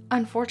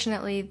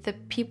 Unfortunately, the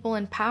people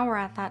in power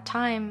at that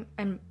time,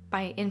 and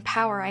by in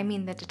power I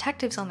mean the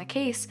detectives on the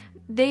case,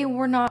 they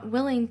were not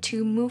willing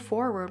to move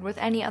forward with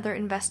any other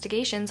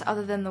investigations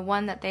other than the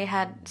one that they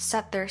had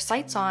set their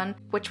sights on,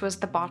 which was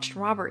the botched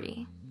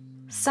robbery.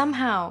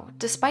 Somehow,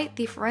 despite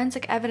the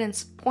forensic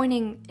evidence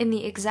pointing in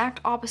the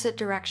exact opposite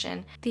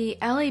direction, the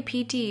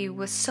LAPD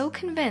was so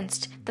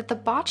convinced that the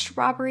botched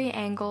robbery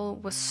angle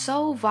was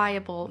so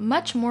viable,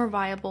 much more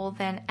viable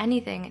than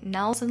anything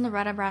Nels and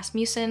Loretta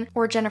Rasmussen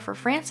or Jennifer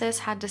Francis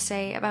had to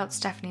say about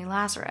Stephanie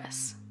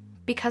Lazarus.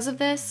 Because of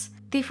this,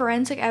 the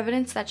forensic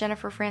evidence that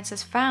Jennifer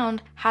Francis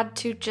found had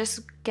to just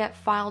get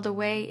filed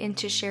away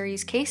into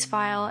Sherry's case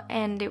file,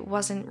 and it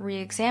wasn't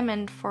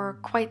re-examined for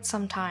quite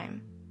some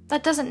time.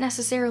 That doesn't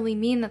necessarily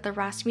mean that the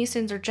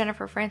Rasmussens or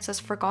Jennifer Francis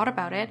forgot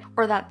about it,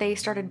 or that they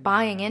started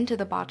buying into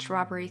the botched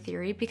robbery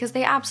theory, because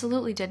they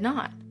absolutely did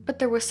not. But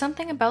there was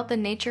something about the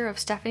nature of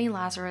Stephanie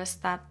Lazarus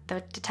that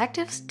the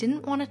detectives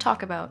didn't want to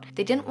talk about.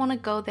 They didn't want to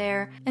go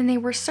there, and they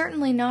were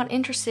certainly not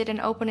interested in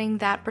opening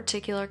that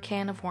particular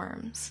can of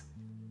worms.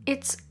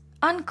 It's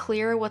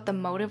unclear what the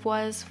motive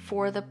was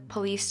for the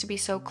police to be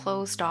so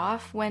closed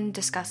off when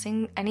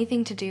discussing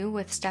anything to do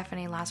with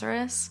Stephanie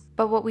Lazarus,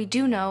 but what we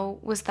do know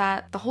was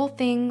that the whole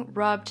thing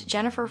rubbed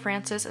Jennifer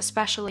Francis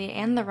especially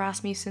and the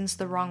Rasmussens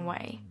the wrong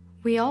way.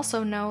 We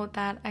also know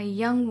that a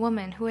young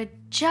woman who had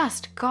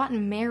just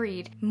gotten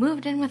married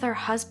moved in with her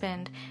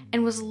husband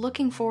and was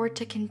looking forward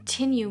to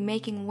continue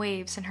making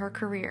waves in her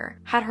career,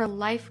 had her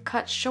life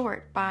cut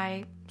short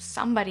by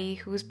somebody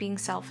who was being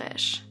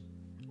selfish.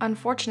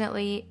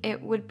 Unfortunately,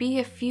 it would be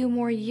a few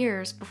more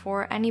years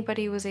before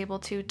anybody was able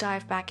to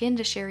dive back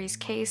into Sherry's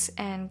case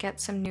and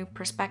get some new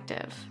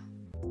perspective.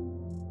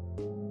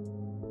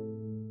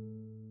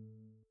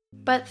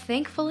 But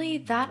thankfully,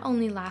 that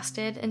only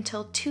lasted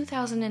until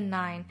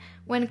 2009,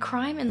 when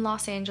crime in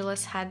Los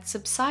Angeles had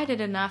subsided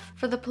enough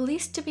for the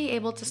police to be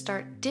able to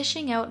start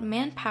dishing out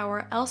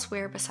manpower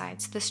elsewhere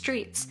besides the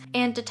streets,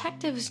 and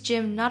detectives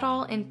Jim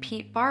Nuttall and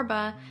Pete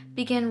Barba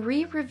began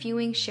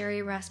re-reviewing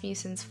Sherry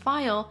Rasmussen's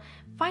file,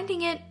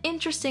 finding it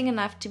interesting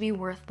enough to be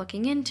worth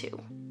looking into.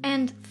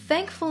 And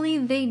thankfully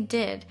they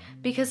did,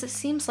 because it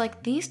seems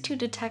like these two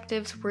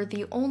detectives were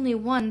the only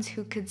ones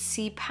who could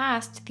see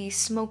past the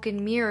smoke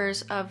and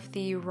mirrors of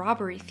the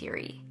robbery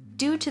theory.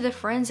 Due to the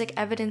forensic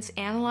evidence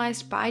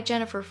analyzed by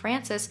Jennifer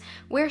Francis,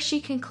 where she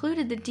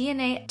concluded the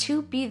DNA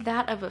to be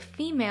that of a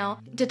female,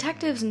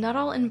 detectives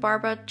Nuttall and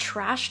Barba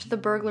trashed the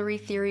burglary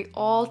theory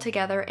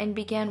altogether and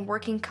began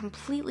working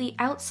completely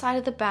outside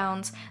of the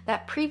bounds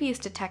that previous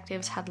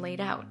detectives had laid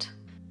out.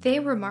 They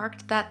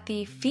remarked that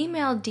the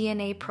female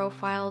DNA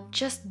profile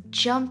just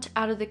jumped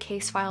out of the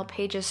case file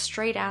pages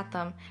straight at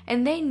them,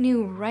 and they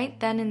knew right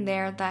then and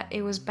there that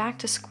it was back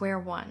to square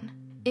one.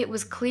 It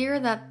was clear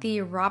that the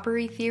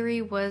robbery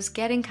theory was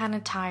getting kind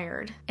of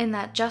tired, and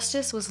that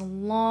justice was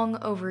long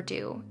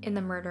overdue in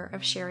the murder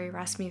of Sherry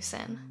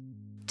Rasmussen.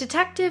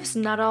 Detectives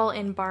Nuttall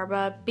and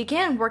Barba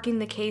began working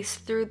the case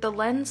through the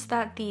lens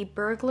that the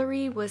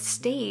burglary was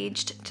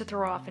staged to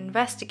throw off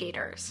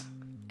investigators.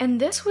 And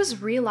this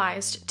was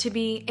realized to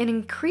be an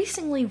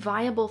increasingly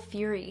viable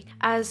theory,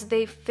 as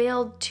they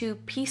failed to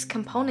piece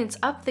components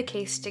of the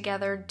case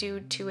together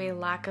due to a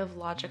lack of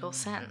logical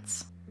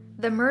sense.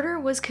 The murder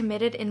was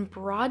committed in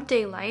broad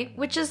daylight,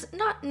 which is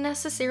not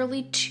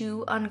necessarily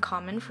too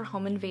uncommon for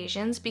home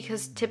invasions,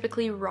 because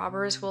typically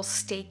robbers will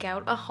stake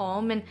out a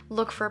home and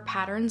look for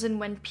patterns in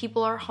when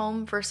people are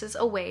home versus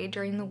away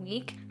during the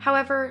week.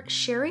 However,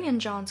 Sherry and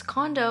John's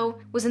condo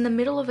was in the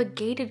middle of a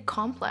gated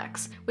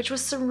complex, which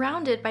was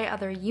surrounded by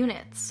other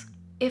units.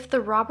 If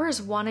the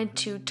robbers wanted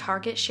to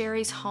target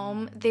Sherry's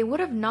home, they would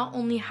have not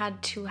only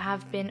had to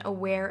have been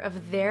aware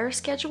of their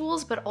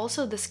schedules, but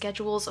also the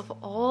schedules of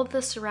all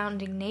the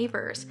surrounding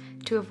neighbors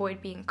to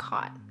avoid being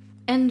caught.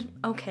 And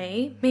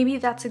okay, maybe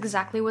that's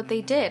exactly what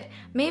they did.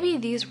 Maybe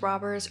these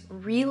robbers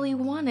really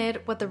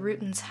wanted what the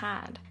Rootens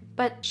had.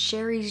 But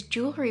Sherry's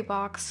jewelry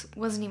box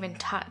wasn't even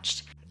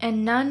touched,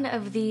 and none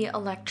of the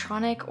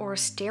electronic or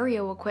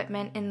stereo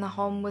equipment in the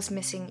home was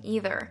missing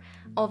either,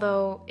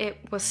 although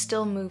it was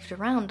still moved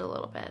around a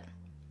little bit.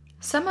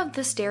 Some of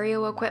the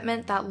stereo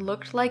equipment that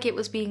looked like it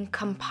was being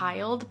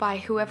compiled by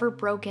whoever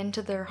broke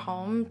into their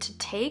home to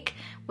take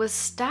was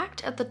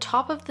stacked at the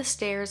top of the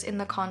stairs in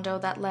the condo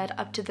that led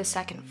up to the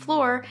second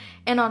floor,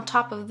 and on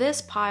top of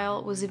this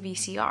pile was a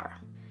VCR.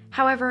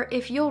 However,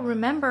 if you'll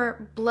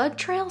remember, blood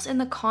trails in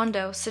the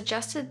condo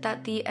suggested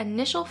that the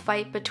initial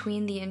fight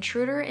between the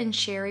intruder and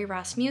Sherry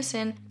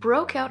Rasmussen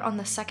broke out on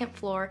the second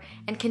floor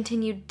and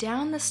continued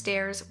down the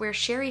stairs, where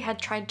Sherry had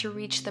tried to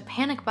reach the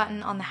panic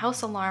button on the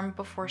house alarm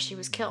before she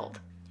was killed.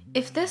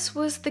 If this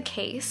was the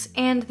case,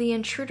 and the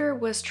intruder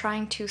was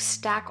trying to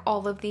stack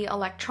all of the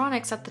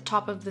electronics at the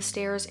top of the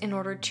stairs in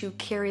order to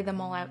carry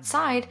them all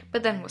outside,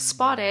 but then was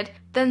spotted,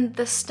 then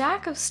the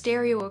stack of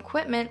stereo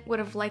equipment would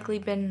have likely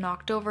been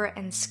knocked over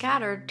and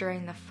scattered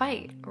during the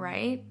fight,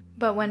 right?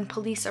 But when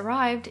police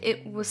arrived,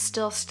 it was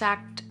still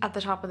stacked at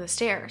the top of the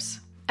stairs.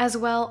 As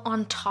well,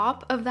 on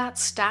top of that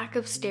stack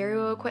of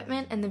stereo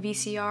equipment and the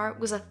VCR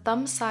was a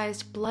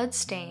thumb-sized blood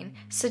stain,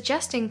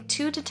 suggesting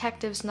to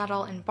detectives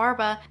Nuttall and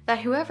Barba that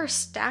whoever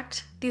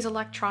stacked these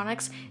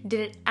electronics did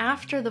it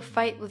after the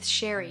fight with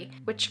Sherry,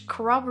 which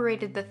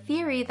corroborated the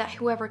theory that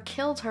whoever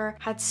killed her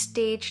had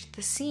staged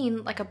the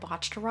scene like a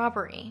botched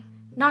robbery.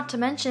 Not to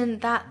mention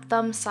that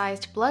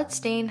thumb-sized blood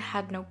stain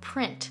had no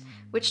print,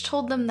 which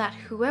told them that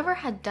whoever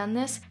had done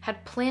this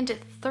had planned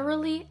it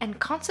thoroughly and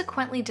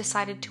consequently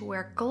decided to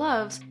wear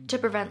gloves to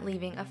prevent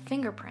leaving a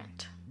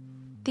fingerprint.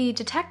 The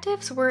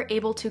detectives were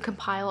able to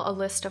compile a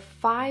list of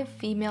 5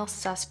 female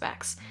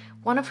suspects,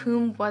 one of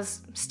whom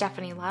was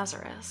Stephanie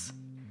Lazarus.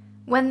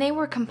 When they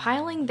were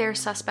compiling their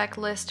suspect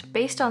list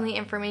based on the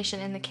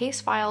information in the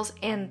case files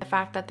and the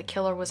fact that the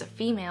killer was a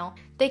female,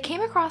 they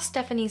came across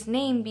Stephanie's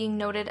name being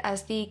noted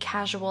as the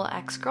casual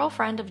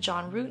ex-girlfriend of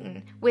John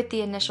Rueten, with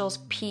the initials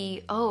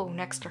P.O.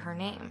 next to her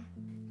name.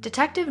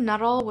 Detective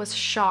Nuttall was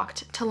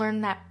shocked to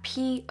learn that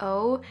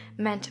P.O.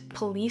 meant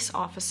police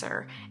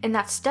officer, and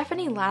that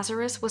Stephanie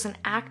Lazarus was an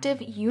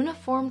active,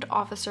 uniformed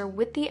officer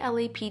with the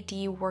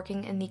LAPD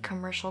working in the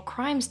commercial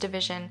crimes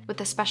division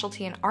with a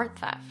specialty in art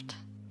theft.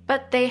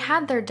 But they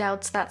had their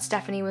doubts that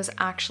Stephanie was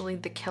actually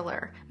the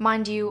killer.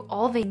 Mind you,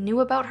 all they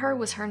knew about her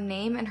was her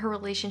name and her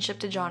relationship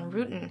to John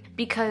Ruetten,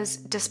 because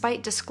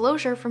despite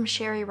disclosure from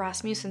Sherry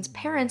Rasmussen's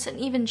parents and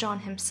even John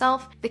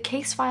himself, the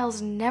case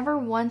files never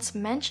once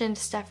mentioned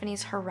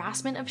Stephanie's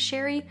harassment of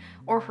Sherry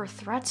or her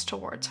threats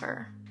towards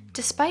her.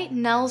 Despite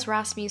Nels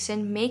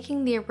Rasmussen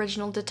making the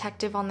original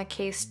detective on the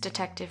case,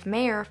 Detective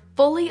Mayer,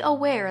 fully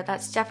aware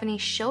that Stephanie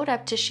showed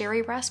up to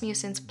Sherry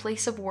Rasmussen's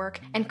place of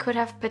work and could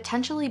have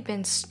potentially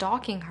been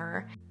stalking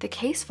her, the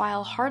case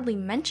file hardly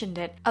mentioned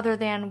it other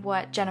than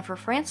what Jennifer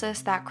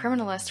Francis, that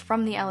criminalist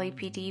from the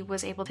LAPD,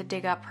 was able to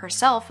dig up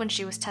herself when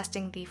she was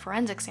testing the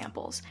forensic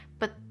samples.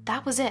 But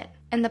that was it.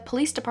 And the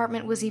police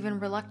department was even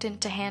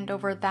reluctant to hand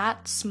over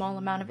that small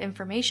amount of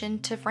information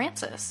to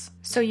Francis.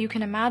 So you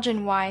can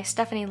imagine why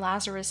Stephanie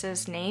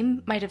Lazarus's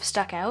name might have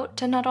stuck out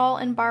to Nuttall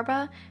and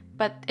Barba,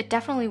 but it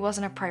definitely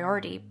wasn't a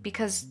priority,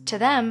 because to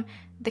them,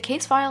 the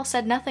case file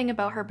said nothing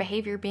about her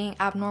behavior being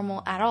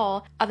abnormal at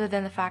all, other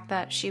than the fact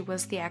that she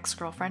was the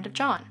ex-girlfriend of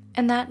John,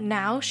 and that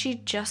now she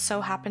just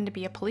so happened to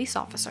be a police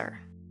officer.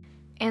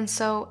 And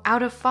so,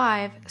 out of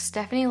 5,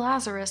 Stephanie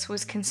Lazarus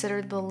was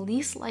considered the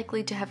least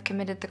likely to have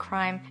committed the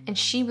crime, and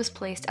she was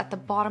placed at the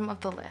bottom of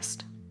the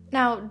list.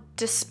 Now,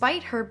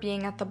 despite her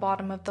being at the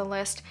bottom of the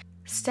list,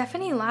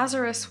 Stephanie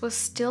Lazarus was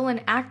still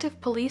an active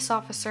police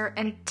officer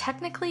and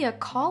technically a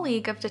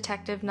colleague of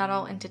Detective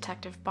Nuttall and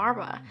Detective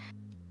Barba,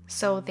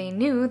 so they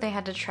knew they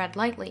had to tread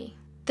lightly.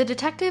 The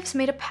detectives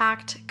made a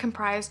pact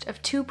comprised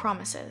of 2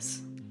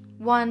 promises.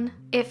 1,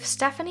 if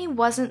Stephanie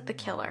wasn't the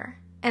killer,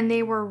 and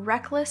they were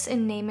reckless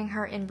in naming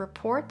her in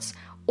reports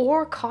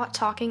or caught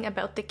talking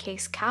about the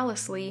case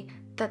callously,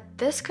 that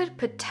this could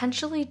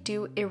potentially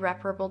do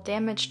irreparable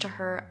damage to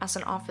her as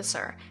an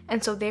officer,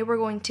 and so they were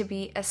going to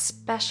be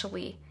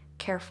especially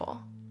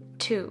careful.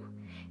 2,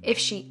 if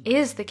she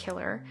is the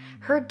killer,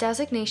 her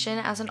designation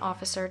as an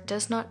officer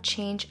does not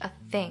change a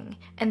thing,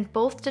 and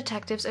both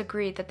detectives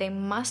agreed that they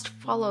must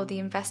follow the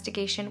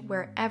investigation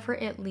wherever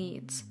it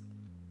leads.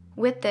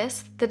 With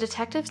this, the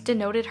detectives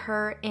denoted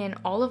her in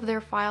all of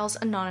their files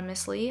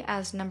anonymously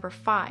as number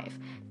 5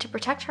 to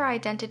protect her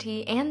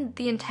identity and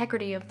the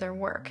integrity of their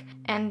work,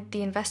 and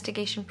the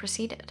investigation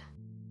proceeded.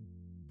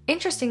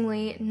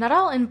 Interestingly,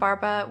 Nuttall and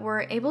Barba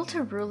were able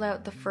to rule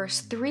out the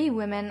first 3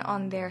 women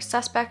on their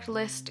suspect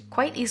list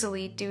quite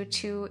easily due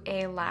to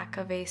a lack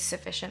of a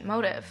sufficient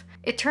motive.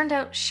 It turned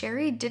out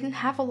Sherry didn't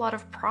have a lot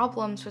of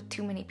problems with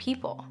too many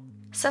people.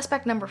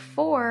 Suspect number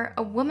 4,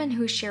 a woman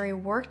who Sherry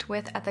worked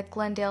with at the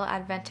Glendale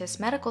Adventist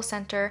Medical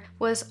Center,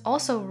 was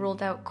also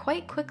ruled out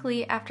quite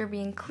quickly after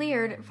being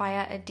cleared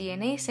via a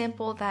DNA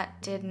sample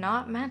that did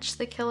not match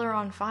the killer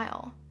on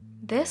file.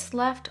 This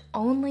left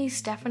only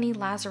Stephanie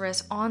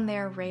Lazarus on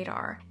their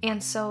radar,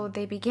 and so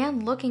they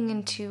began looking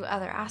into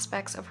other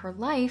aspects of her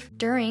life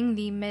during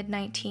the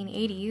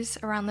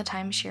mid-1980s, around the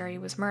time Sherry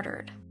was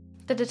murdered.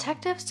 The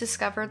detectives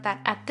discovered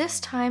that at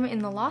this time in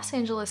the Los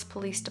Angeles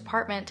Police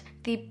Department,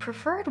 the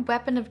preferred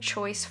weapon of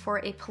choice for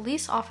a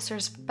police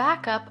officer's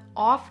backup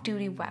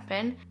off-duty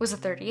weapon was a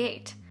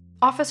 .38.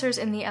 Officers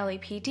in the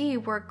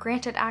LAPD were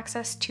granted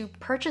access to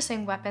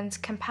purchasing weapons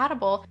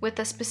compatible with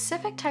a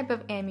specific type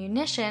of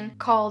ammunition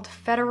called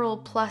Federal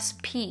Plus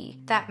P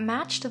that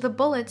matched the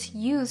bullets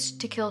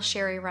used to kill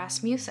Sherry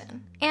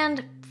Rasmussen.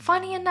 And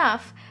funny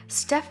enough,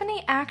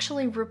 Stephanie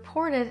actually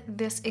reported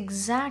this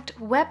exact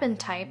weapon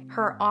type,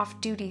 her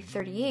off-duty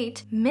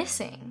 .38,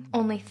 missing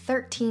only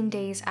 13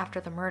 days after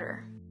the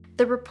murder.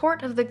 The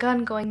report of the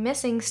gun going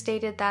missing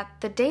stated that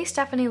the day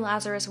Stephanie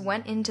Lazarus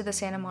went into the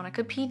Santa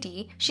Monica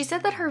PD, she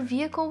said that her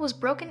vehicle was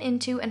broken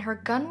into and her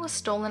gun was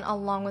stolen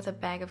along with a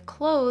bag of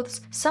clothes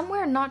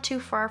somewhere not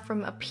too far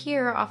from a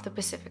pier off the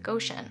Pacific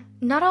Ocean.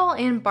 Nuttall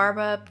and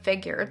Barba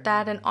figured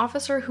that an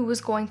officer who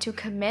was going to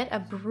commit a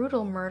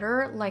brutal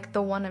murder like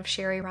the one of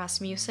Sherry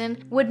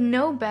Rasmussen would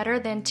know better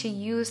than to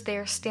use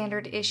their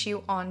standard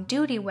issue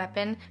on-duty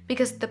weapon,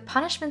 because the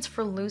punishments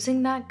for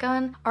losing that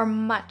gun are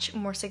much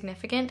more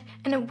significant,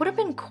 and it would have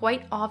been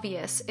quite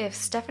obvious if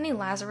Stephanie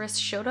Lazarus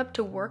showed up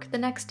to work the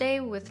next day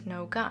with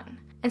no gun.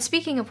 And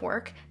speaking of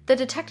work, the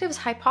detectives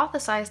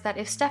hypothesized that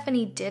if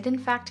Stephanie did in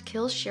fact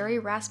kill Sherry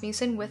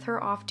Rasmussen with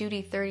her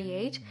off-duty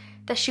 .38,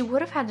 that she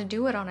would have had to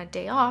do it on a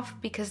day off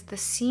because the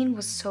scene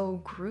was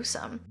so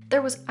gruesome.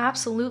 There was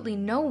absolutely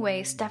no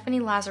way Stephanie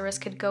Lazarus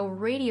could go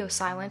radio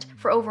silent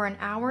for over an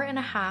hour and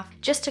a half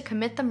just to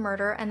commit the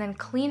murder and then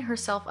clean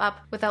herself up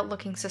without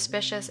looking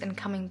suspicious and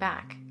coming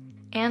back.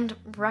 And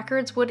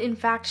records would in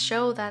fact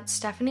show that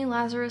Stephanie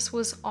Lazarus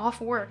was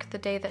off work the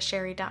day that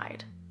Sherry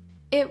died.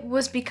 It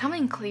was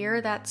becoming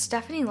clear that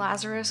Stephanie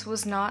Lazarus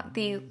was not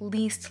the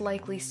least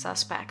likely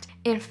suspect.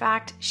 In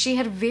fact, she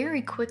had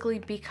very quickly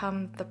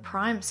become the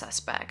prime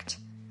suspect.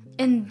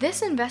 And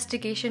this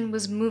investigation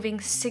was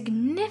moving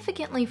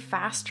significantly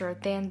faster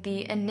than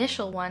the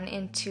initial one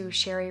into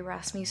Sherry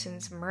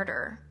Rasmussen's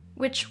murder,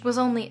 which was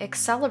only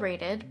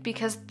accelerated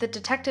because the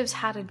detectives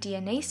had a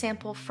DNA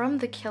sample from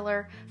the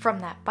killer from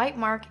that bite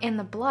mark and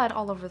the blood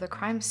all over the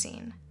crime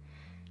scene.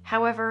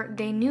 However,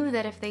 they knew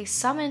that if they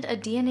summoned a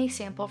DNA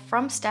sample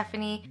from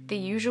Stephanie the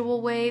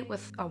usual way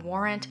with a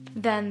warrant,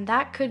 then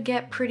that could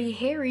get pretty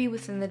hairy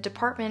within the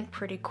department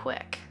pretty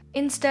quick.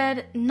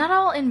 Instead,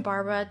 Nuttall and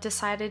Barba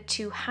decided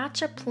to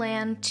hatch a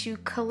plan to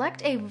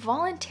collect a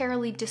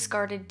voluntarily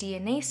discarded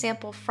DNA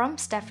sample from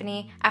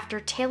Stephanie after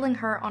tailing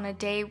her on a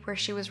day where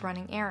she was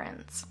running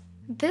errands.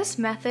 This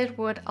method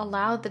would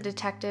allow the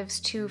detectives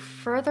to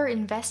further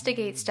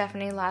investigate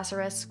Stephanie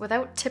Lazarus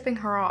without tipping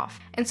her off,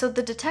 and so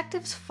the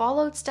detectives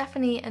followed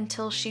Stephanie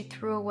until she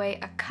threw away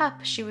a cup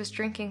she was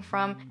drinking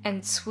from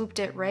and swooped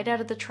it right out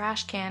of the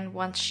trash can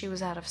once she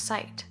was out of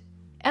sight.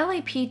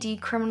 LAPD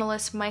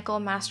criminalist Michael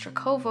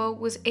Mastrocovo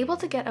was able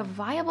to get a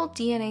viable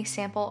DNA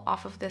sample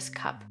off of this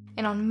cup,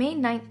 and on May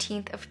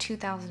 19th of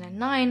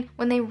 2009,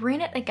 when they ran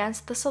it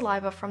against the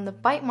saliva from the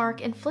bite mark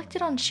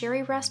inflicted on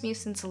Sherry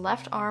Rasmussen's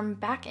left arm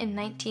back in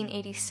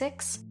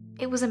 1986,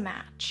 it was a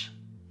match.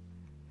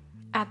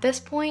 At this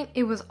point,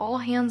 it was all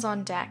hands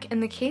on deck,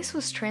 and the case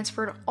was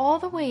transferred all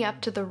the way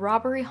up to the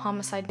Robbery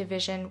Homicide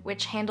Division,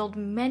 which handled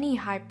many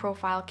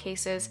high-profile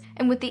cases,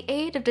 and with the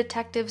aid of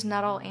detectives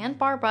Nuttall and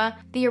Barba,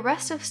 the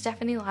arrest of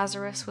Stephanie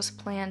Lazarus was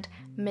planned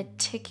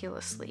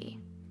meticulously.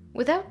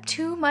 Without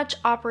too much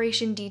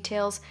operation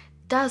details,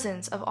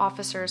 dozens of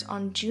officers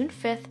on June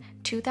 5th,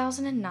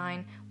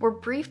 2009 were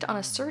briefed on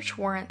a search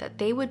warrant that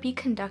they would be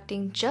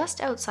conducting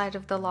just outside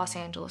of the Los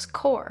Angeles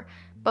core,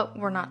 but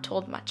were not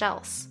told much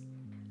else.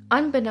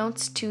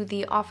 Unbeknownst to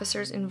the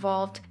officers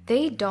involved,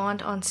 they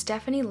dawned on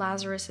Stephanie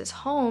Lazarus's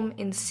home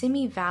in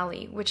Simi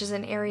Valley, which is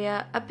an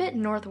area a bit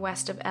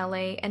northwest of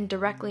LA and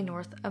directly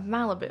north of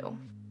Malibu.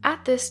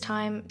 At this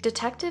time,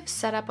 detectives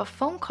set up a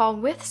phone call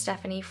with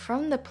Stephanie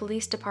from the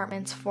police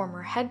department's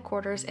former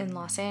headquarters in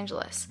Los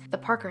Angeles, the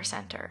Parker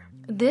Center.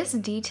 This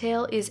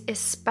detail is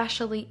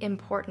especially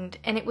important,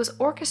 and it was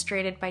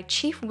orchestrated by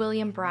Chief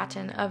William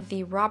Bratton of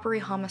the Robbery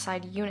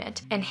Homicide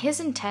Unit, and his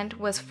intent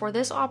was for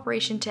this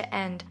operation to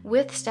end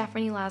with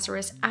Stephanie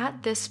Lazarus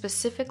at this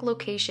specific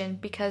location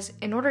because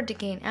in order to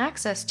gain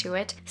access to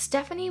it,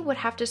 Stephanie would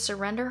have to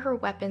surrender her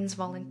weapons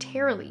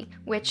voluntarily,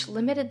 which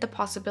limited the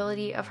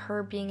possibility of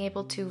her being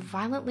able to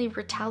violently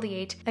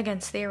retaliate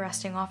against the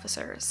arresting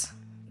officers.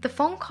 The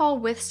phone call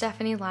with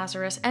Stephanie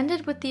Lazarus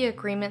ended with the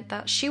agreement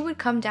that she would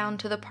come down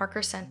to the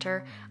Parker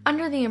Center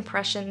under the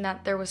impression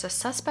that there was a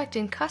suspect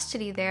in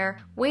custody there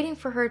waiting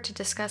for her to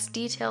discuss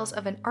details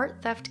of an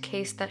art theft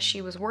case that she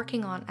was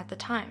working on at the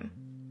time.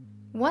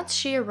 Once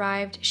she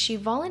arrived, she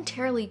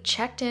voluntarily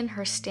checked in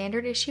her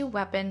standard issue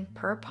weapon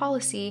per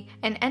policy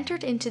and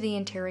entered into the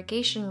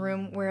interrogation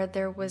room where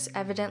there was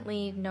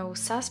evidently no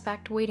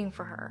suspect waiting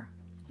for her.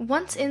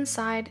 Once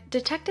inside,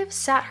 detectives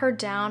sat her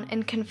down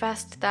and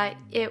confessed that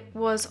it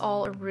was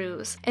all a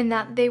ruse, and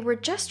that they were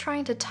just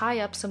trying to tie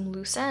up some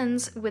loose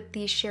ends with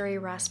the Sherry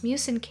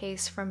Rasmussen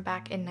case from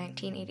back in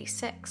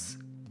 1986.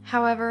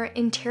 However,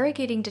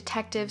 interrogating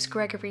detectives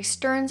Gregory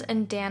Stearns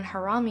and Dan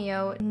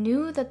Jaramillo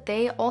knew that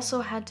they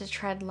also had to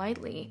tread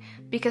lightly,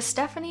 because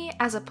Stephanie,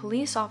 as a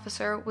police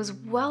officer, was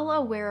well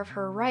aware of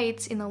her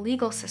rights in the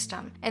legal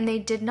system, and they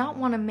did not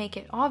want to make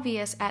it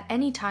obvious at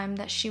any time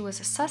that she was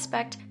a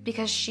suspect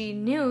because she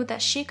knew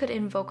that she could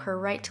invoke her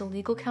right to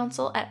legal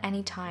counsel at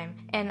any time,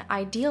 and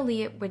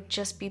ideally it would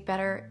just be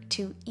better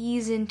to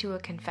ease into a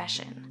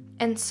confession.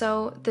 And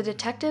so, the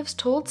detectives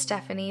told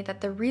Stephanie that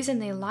the reason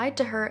they lied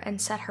to her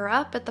and set her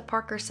up at the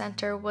Parker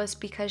Center was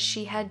because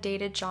she had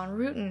dated John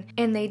Ruetten,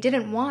 and they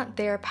didn't want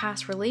their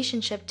past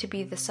relationship to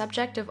be the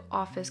subject of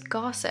office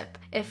gossip.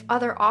 If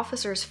other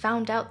officers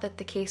found out that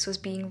the case was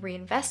being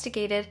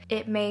reinvestigated,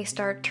 it may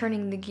start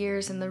turning the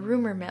gears in the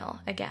rumor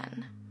mill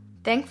again.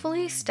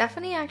 Thankfully,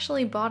 Stephanie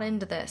actually bought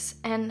into this,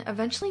 and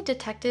eventually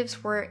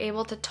detectives were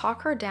able to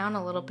talk her down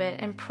a little bit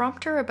and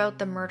prompt her about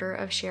the murder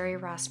of Sherry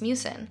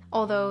Rasmussen,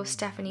 although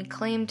Stephanie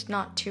claimed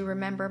not to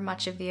remember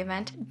much of the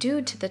event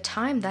due to the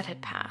time that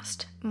had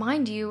passed.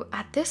 Mind you,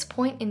 at this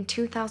point in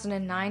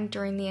 2009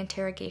 during the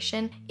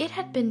interrogation, it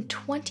had been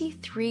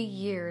 23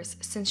 years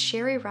since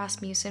Sherry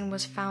Rasmussen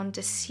was found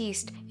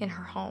deceased in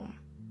her home.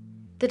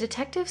 The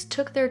detectives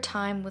took their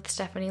time with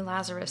Stephanie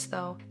Lazarus,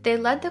 though. They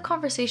led the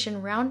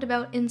conversation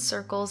roundabout in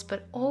circles,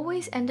 but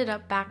always ended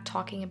up back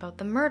talking about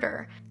the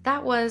murder.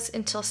 That was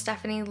until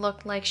Stephanie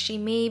looked like she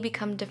may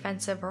become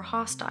defensive or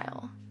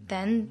hostile.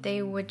 Then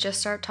they would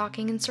just start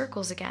talking in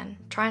circles again,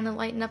 trying to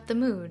lighten up the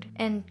mood,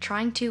 and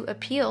trying to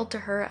appeal to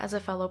her as a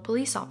fellow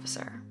police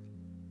officer.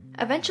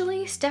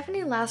 Eventually,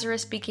 Stephanie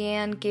Lazarus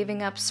began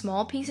giving up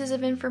small pieces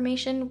of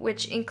information,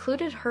 which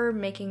included her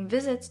making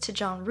visits to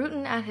John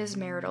Ruetten at his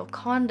marital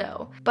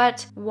condo.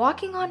 But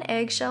walking on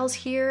eggshells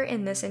here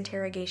in this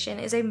interrogation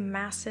is a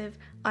massive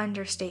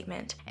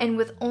understatement, and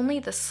with only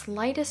the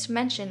slightest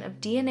mention of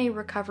DNA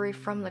recovery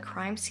from the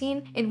crime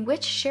scene in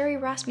which Sherry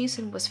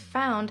Rasmussen was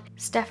found,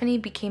 Stephanie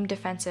became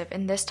defensive,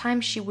 and this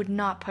time she would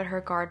not put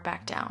her guard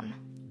back down.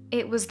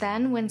 It was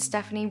then when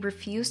Stephanie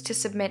refused to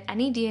submit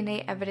any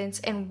DNA evidence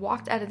and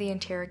walked out of the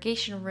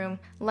interrogation room,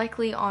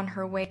 likely on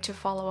her way to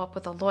follow up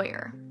with a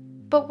lawyer.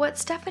 But what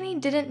Stephanie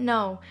didn't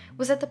know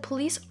was that the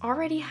police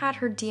already had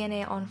her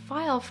DNA on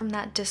file from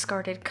that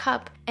discarded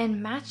cup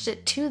and matched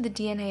it to the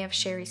DNA of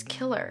Sherry's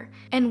killer.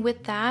 And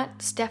with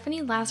that,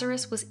 Stephanie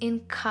Lazarus was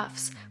in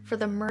cuffs for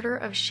the murder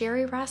of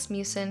Sherry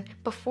Rasmussen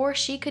before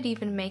she could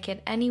even make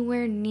it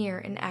anywhere near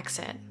an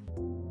exit.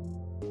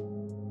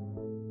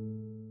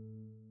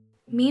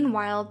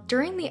 Meanwhile,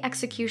 during the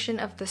execution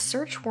of the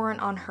search warrant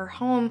on her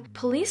home,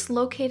 police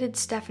located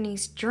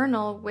Stephanie's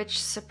journal,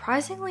 which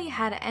surprisingly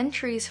had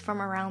entries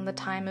from around the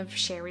time of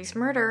Sherry's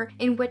murder,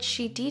 in which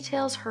she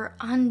details her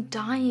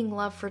undying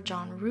love for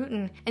John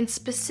Ruetten, and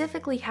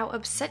specifically how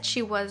upset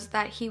she was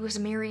that he was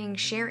marrying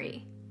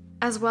Sherry.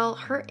 As well,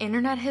 her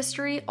internet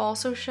history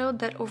also showed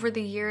that over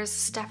the years,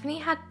 Stephanie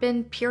had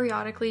been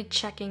periodically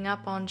checking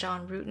up on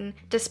John Ruetten,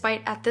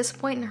 despite at this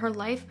point in her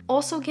life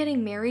also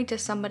getting married to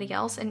somebody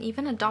else and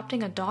even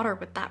adopting a daughter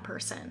with that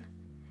person.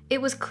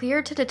 It was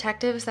clear to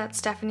detectives that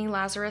Stephanie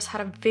Lazarus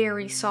had a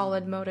very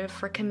solid motive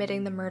for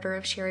committing the murder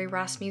of Sherry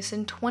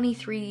Rasmussen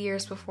 23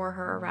 years before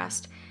her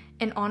arrest,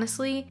 and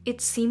honestly,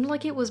 it seemed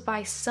like it was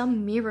by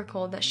some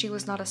miracle that she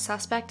was not a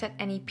suspect at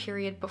any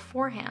period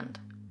beforehand.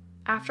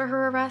 After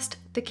her arrest,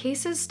 the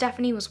cases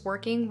Stephanie was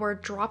working were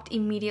dropped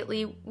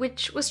immediately,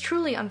 which was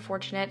truly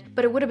unfortunate,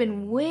 but it would have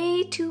been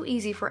way too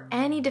easy for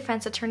any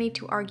defense attorney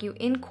to argue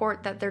in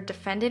court that their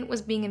defendant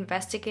was being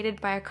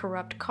investigated by a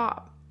corrupt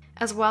cop.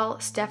 As well,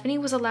 Stephanie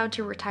was allowed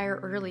to retire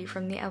early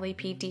from the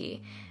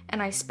LAPD,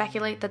 and I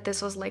speculate that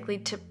this was likely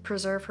to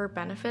preserve her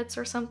benefits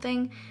or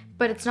something,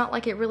 but it's not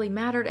like it really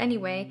mattered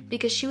anyway,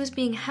 because she was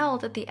being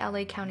held at the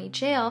LA County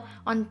Jail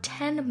on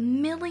 $10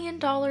 million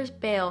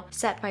bail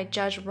set by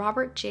Judge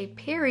Robert J.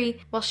 Perry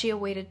while she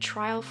awaited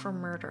trial for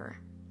murder.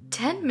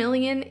 $10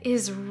 million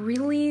is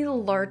really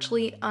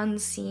largely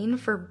unseen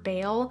for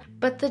bail,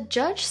 but the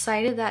judge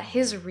cited that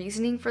his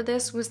reasoning for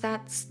this was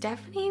that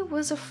Stephanie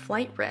was a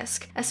flight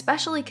risk,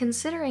 especially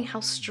considering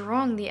how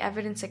strong the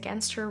evidence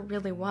against her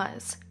really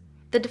was.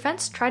 The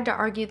defense tried to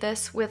argue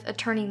this with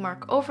attorney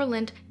Mark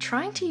Overland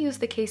trying to use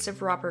the case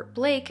of Robert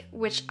Blake,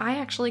 which I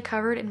actually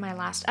covered in my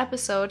last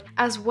episode,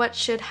 as what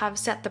should have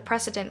set the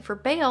precedent for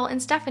bail in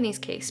Stephanie's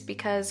case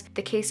because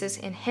the cases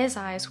in his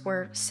eyes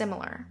were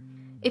similar.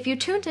 If you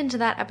tuned into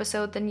that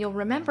episode, then you'll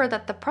remember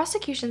that the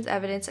prosecution's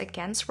evidence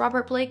against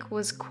Robert Blake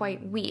was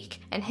quite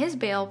weak, and his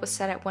bail was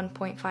set at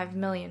 $1.5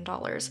 million,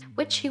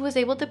 which he was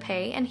able to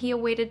pay, and he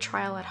awaited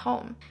trial at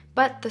home.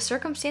 But the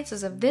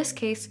circumstances of this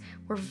case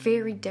were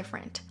very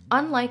different.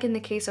 Unlike in the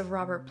case of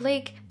Robert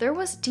Blake, there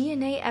was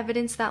DNA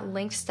evidence that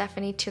linked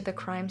Stephanie to the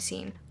crime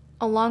scene,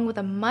 along with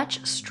a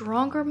much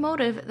stronger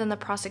motive than the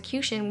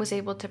prosecution was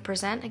able to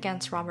present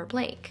against Robert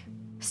Blake.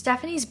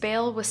 Stephanie's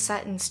bail was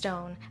set in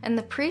stone, and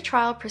the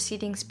pre-trial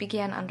proceedings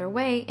began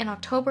underway in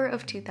October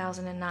of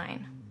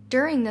 2009.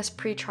 During this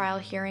pre-trial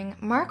hearing,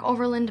 Mark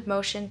Overland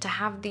motioned to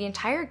have the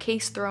entire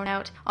case thrown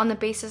out on the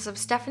basis of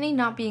Stephanie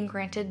not being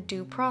granted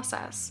due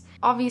process.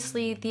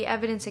 Obviously, the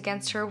evidence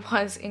against her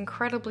was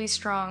incredibly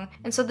strong,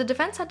 and so the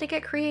defense had to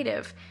get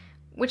creative,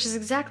 which is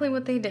exactly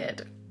what they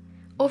did.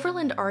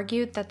 Overland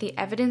argued that the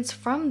evidence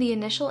from the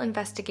initial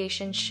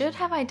investigation should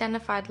have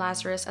identified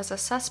Lazarus as a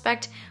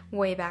suspect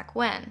way back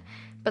when,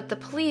 but the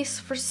police,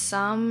 for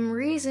some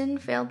reason,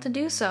 failed to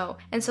do so,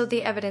 and so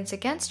the evidence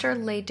against her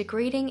lay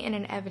degrading in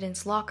an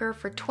evidence locker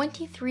for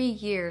 23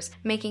 years,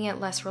 making it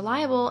less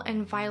reliable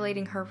and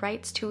violating her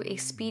rights to a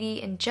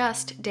speedy and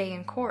just day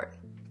in court.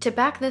 To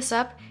back this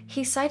up,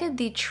 he cited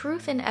the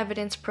truth in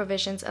evidence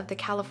provisions of the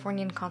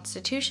Californian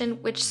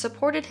Constitution, which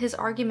supported his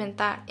argument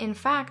that, in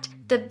fact,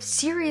 the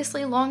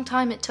seriously long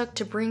time it took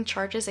to bring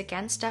charges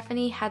against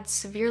Stephanie had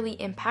severely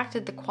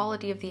impacted the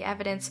quality of the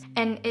evidence,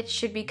 and it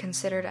should be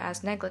considered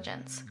as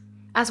negligence.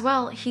 As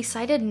well, he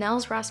cited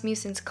Nels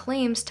Rasmussen's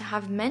claims to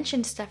have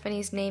mentioned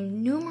Stephanie's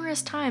name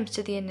numerous times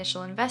to the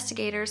initial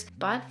investigators,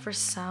 but for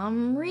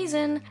some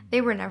reason, they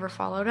were never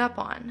followed up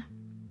on.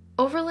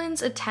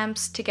 Overland's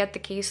attempts to get the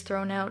case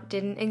thrown out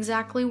didn't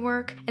exactly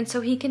work, and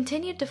so he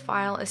continued to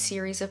file a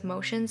series of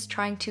motions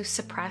trying to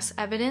suppress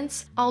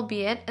evidence,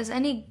 albeit as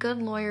any good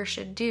lawyer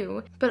should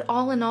do, but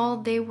all in all,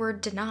 they were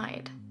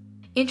denied.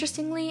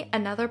 Interestingly,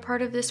 another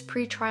part of this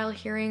pre-trial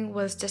hearing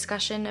was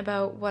discussion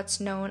about what's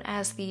known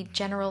as the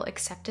general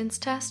acceptance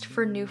test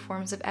for new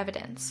forms of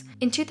evidence.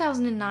 In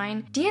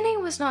 2009,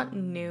 DNA was not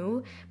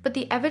new, but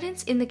the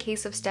evidence in the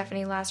case of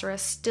Stephanie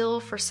Lazarus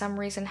still for some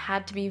reason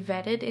had to be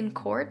vetted in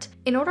court.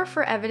 In order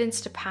for evidence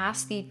to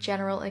pass the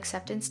general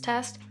acceptance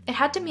test, it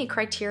had to meet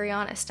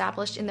criterion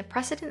established in the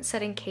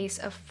precedent-setting case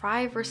of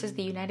Frye versus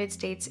the United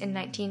States in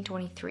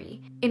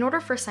 1923. In order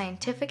for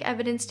scientific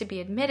evidence to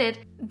be admitted,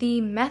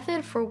 the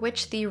method for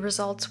which the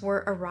results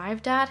were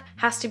arrived at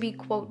has to be,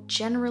 quote,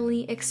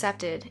 generally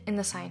accepted in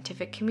the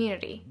scientific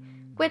community,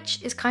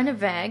 which is kind of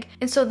vague,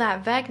 and so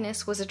that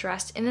vagueness was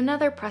addressed in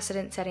another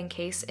precedent-setting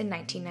case in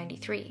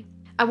 1993.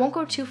 I won't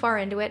go too far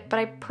into it, but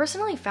I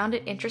personally found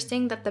it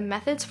interesting that the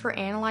methods for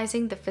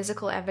analyzing the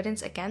physical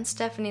evidence against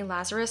Stephanie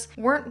Lazarus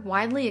weren't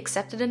widely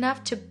accepted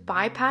enough to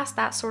bypass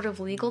that sort of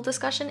legal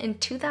discussion in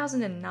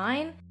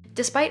 2009.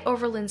 Despite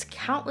Overland's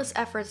countless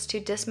efforts to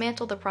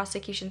dismantle the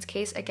prosecution's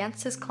case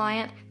against his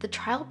client, the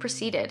trial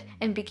proceeded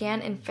and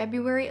began in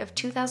February of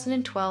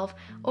 2012,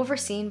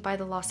 overseen by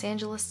the Los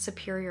Angeles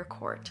Superior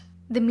Court.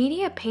 The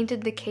media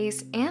painted the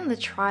case and the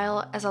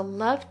trial as a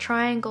love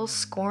triangle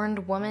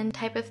scorned woman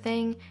type of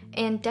thing,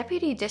 and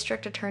Deputy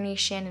District Attorney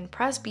Shannon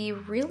Presby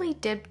really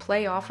did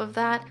play off of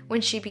that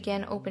when she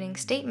began opening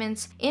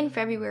statements in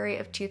February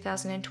of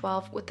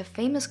 2012 with the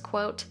famous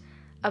quote,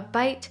 "A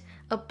bite,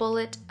 a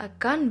bullet, a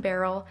gun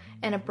barrel,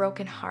 and a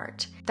broken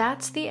heart.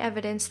 That's the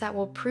evidence that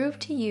will prove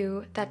to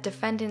you that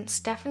defendant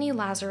Stephanie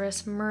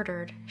Lazarus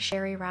murdered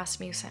Sherry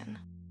Rasmussen."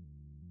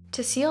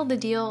 To seal the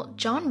deal,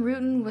 John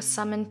Ruetten was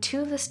summoned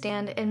to the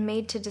stand and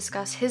made to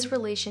discuss his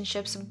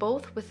relationships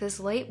both with his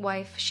late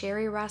wife,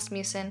 Sherry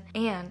Rasmussen,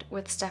 and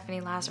with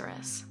Stephanie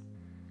Lazarus.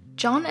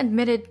 John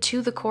admitted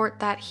to the court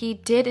that he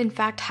did in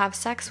fact have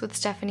sex with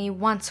Stephanie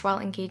once while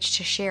engaged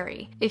to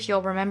Sherry. If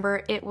you'll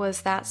remember, it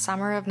was that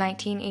summer of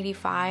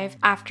 1985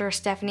 after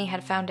Stephanie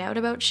had found out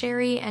about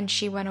Sherry and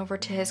she went over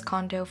to his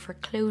condo for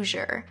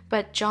closure.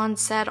 But John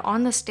said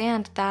on the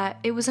stand that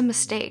it was a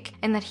mistake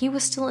and that he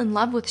was still in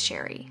love with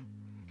Sherry.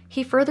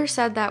 He further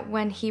said that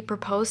when he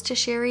proposed to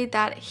Sherry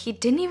that he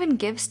didn't even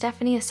give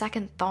Stephanie a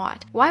second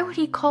thought. Why would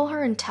he call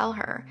her and tell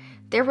her?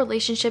 Their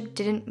relationship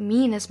didn't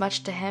mean as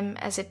much to him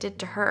as it did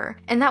to her,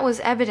 and that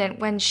was evident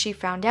when she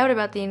found out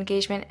about the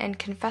engagement and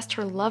confessed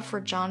her love for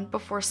John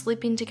before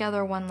sleeping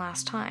together one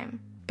last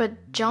time.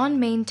 But John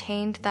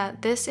maintained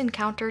that this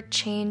encounter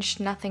changed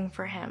nothing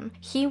for him.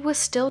 He was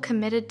still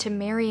committed to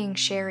marrying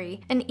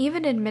Sherry, and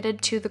even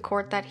admitted to the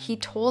court that he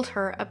told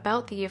her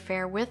about the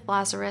affair with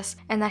Lazarus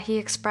and that he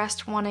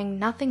expressed wanting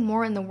nothing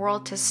more in the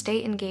world to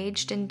stay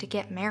engaged and to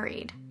get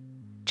married.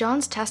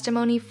 John's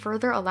testimony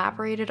further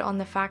elaborated on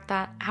the fact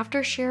that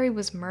after Sherry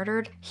was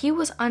murdered, he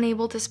was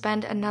unable to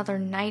spend another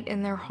night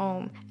in their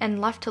home and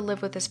left to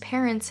live with his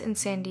parents in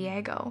San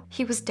Diego.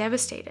 He was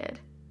devastated.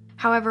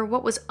 However,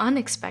 what was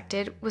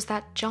unexpected was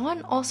that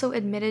John also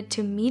admitted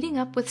to meeting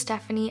up with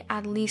Stephanie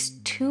at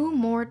least 2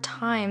 more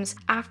times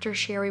after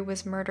Sherry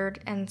was murdered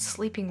and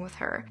sleeping with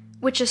her,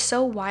 which is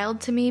so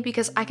wild to me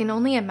because I can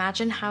only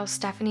imagine how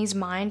Stephanie's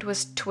mind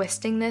was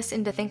twisting this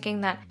into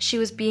thinking that she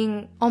was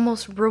being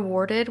almost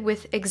rewarded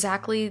with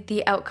exactly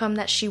the outcome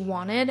that she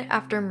wanted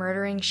after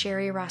murdering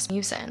Sherry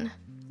Rasmussen.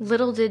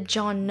 Little did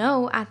John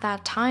know at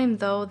that time,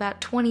 though,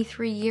 that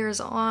 23 years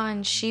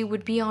on, she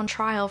would be on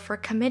trial for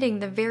committing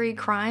the very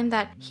crime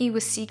that he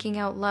was seeking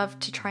out love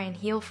to try and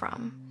heal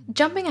from.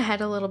 Jumping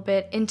ahead a little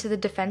bit into the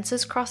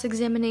defense's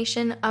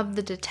cross-examination of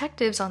the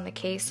detectives on the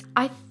case,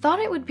 I thought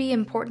it would be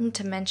important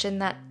to mention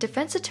that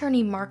defense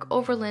attorney Mark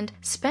Overland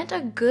spent a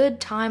good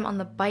time on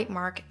the bite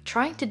mark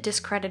trying to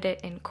discredit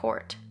it in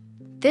court.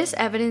 This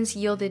evidence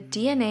yielded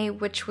DNA,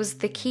 which was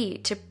the key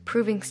to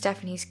proving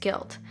Stephanie's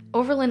guilt.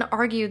 Overland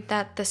argued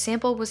that the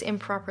sample was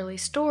improperly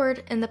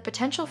stored and the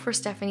potential for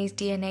Stephanie's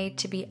DNA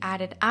to be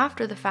added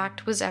after the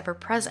fact was ever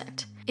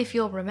present. If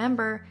you'll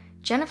remember,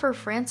 Jennifer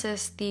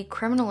Francis, the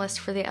criminalist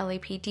for the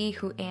LAPD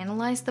who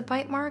analyzed the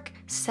bite mark,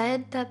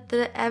 said that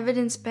the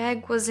evidence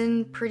bag was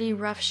in pretty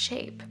rough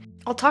shape.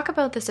 I'll talk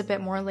about this a bit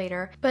more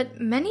later,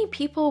 but many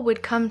people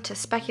would come to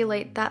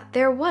speculate that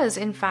there was,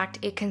 in fact,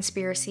 a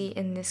conspiracy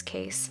in this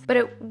case, but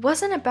it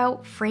wasn't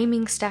about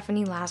framing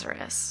Stephanie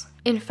Lazarus.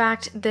 In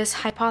fact, this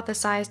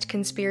hypothesized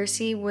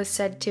conspiracy was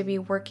said to be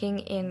working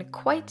in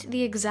quite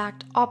the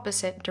exact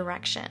opposite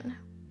direction.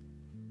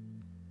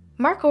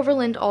 Mark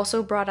Overland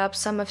also brought up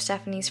some of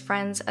Stephanie's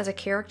friends as a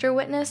character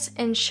witness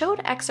and showed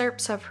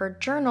excerpts of her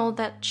journal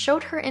that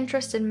showed her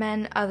interest in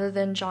men other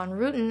than John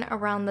Ruetten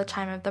around the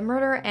time of the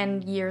murder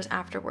and years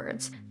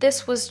afterwards.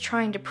 This was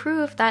trying to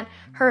prove that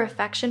her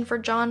affection for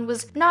John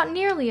was not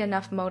nearly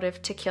enough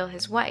motive to kill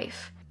his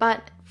wife.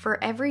 But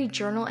for every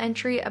journal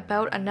entry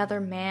about another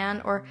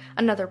man or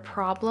another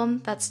problem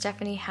that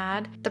Stephanie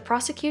had, the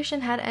prosecution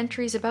had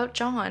entries about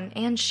John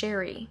and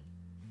Sherry.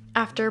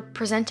 After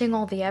presenting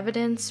all the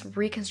evidence,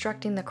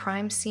 reconstructing the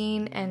crime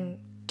scene, and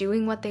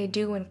doing what they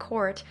do in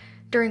court,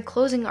 during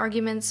closing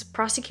arguments,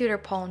 prosecutor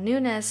Paul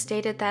Nunes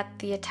stated that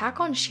the attack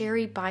on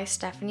Sherry by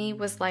Stephanie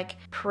was like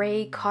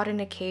prey caught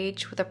in a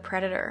cage with a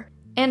predator,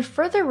 and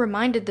further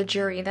reminded the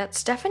jury that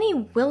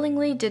Stephanie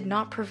willingly did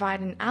not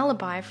provide an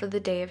alibi for the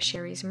day of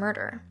Sherry's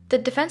murder. The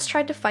defense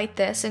tried to fight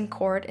this in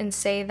court and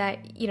say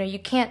that, you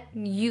can't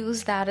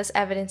use that as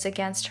evidence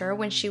against her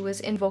when she was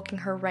invoking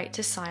her right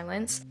to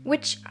silence,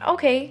 which,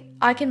 okay,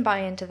 I can buy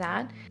into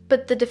that.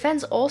 But the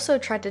defense also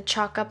tried to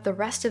chalk up the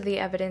rest of the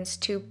evidence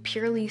to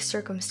purely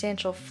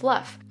circumstantial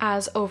fluff,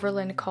 as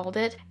Overland called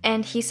it,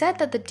 and he said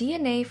that the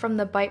DNA from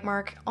the bite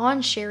mark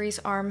on Sherry's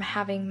arm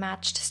having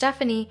matched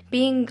Stephanie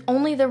being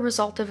only the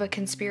result of a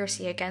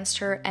conspiracy against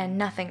her and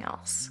nothing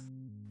else.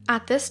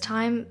 At this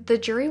time, the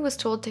jury was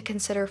told to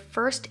consider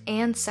first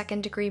and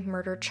second-degree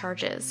murder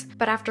charges,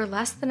 but after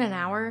less than an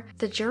hour,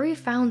 the jury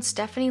found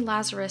Stephanie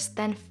Lazarus,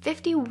 then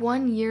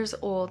 51 years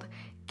old,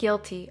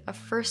 guilty of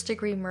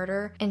first-degree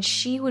murder, and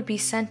she would be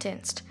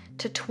sentenced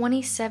to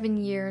 27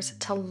 years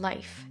to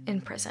life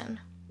in prison.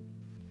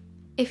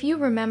 If you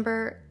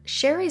remember,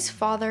 Sherry's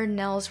father,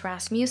 Nels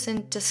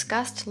Rasmussen,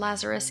 discussed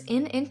Lazarus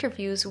in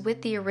interviews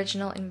with the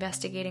original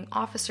investigating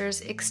officers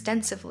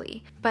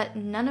extensively, but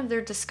none of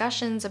their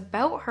discussions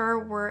about her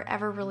were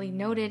ever really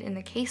noted in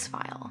the case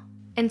file.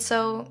 And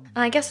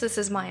I guess this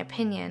is my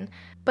opinion,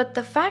 but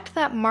the fact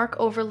that Mark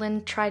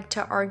Overland tried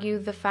to argue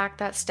the fact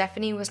that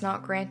Stephanie was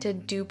not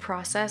granted due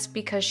process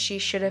because she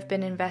should have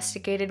been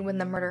investigated when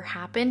the murder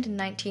happened in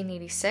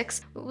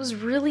 1986 was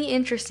really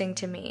interesting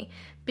to me,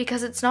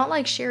 because it's not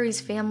like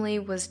Sherry's family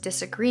was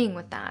disagreeing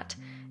with that,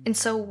 and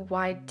so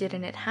why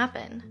didn't it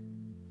happen?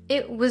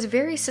 It was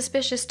very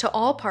suspicious to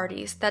all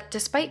parties that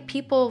despite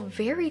people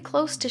very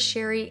close to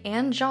Sherry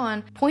and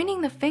John pointing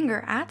the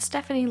finger at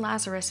Stephanie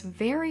Lazarus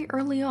very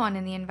early on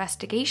in the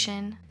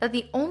investigation, that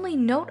the only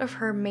note of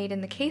her made in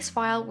the case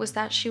file was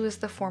that she was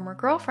the former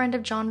girlfriend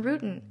of John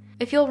Ruetten.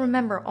 If you'll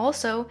remember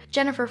also,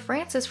 Jennifer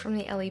Francis from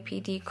the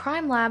LAPD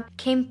crime lab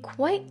came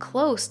quite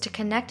close to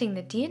connecting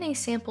the DNA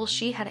sample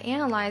she had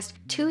analyzed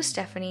to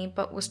Stephanie,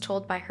 but was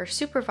told by her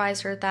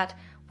supervisor that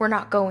we're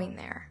not going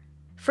there.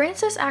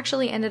 Francis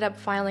actually ended up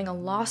filing a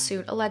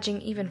lawsuit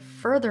alleging even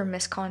further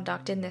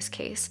misconduct in this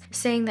case,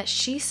 saying that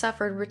she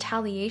suffered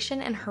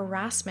retaliation and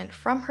harassment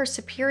from her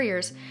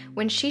superiors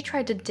when she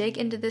tried to dig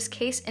into this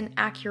case and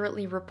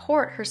accurately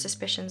report her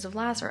suspicions of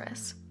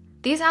Lazarus.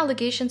 These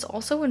allegations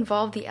also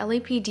involve the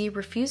LAPD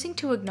refusing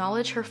to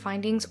acknowledge her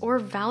findings or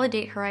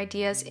validate her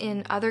ideas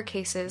in other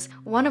cases,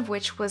 one of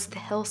which was the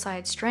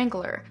Hillside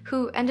Strangler,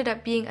 who ended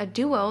up being a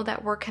duo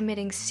that were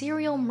committing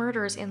serial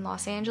murders in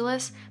Los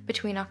Angeles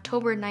between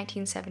October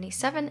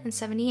 1977 and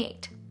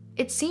 78.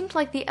 It seemed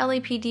like the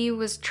LAPD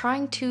was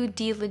trying to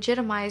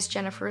delegitimize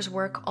Jennifer's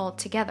work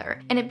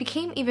altogether, and it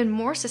became even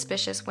more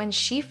suspicious when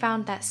she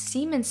found that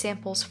semen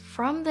samples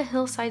from the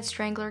Hillside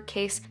Strangler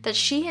case that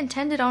she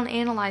intended on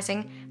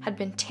analyzing had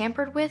been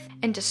tampered with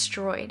and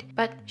destroyed,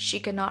 but she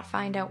could not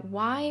find out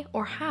why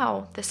or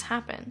how this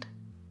happened.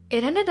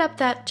 It ended up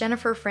that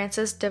Jennifer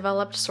Francis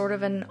developed sort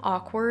of an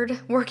awkward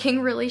working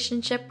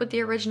relationship with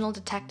the original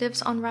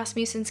detectives on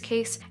Rasmussen's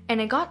case,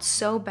 and it got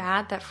so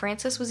bad that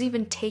Francis was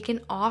even taken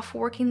off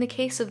working the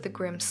case of the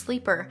Grim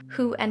Sleeper,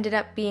 who ended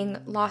up being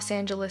Los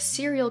Angeles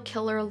serial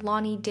killer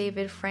Lonnie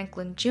David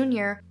Franklin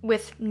Jr.,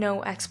 with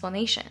no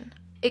explanation.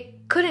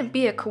 It couldn't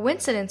be a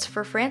coincidence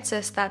for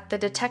Francis that the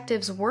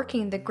detectives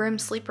working the Grim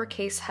Sleeper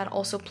case had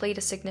also played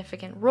a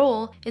significant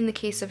role in the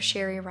case of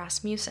Sherry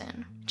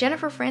Rasmussen.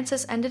 Jennifer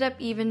Francis ended up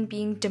even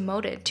being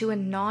demoted to a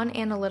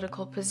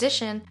non-analytical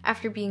position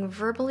after being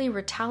verbally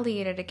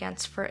retaliated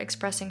against for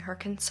expressing her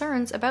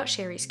concerns about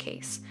Sherry's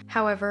case.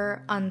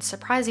 However,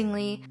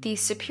 unsurprisingly, the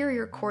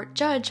Superior Court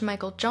judge,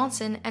 Michael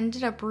Johnson,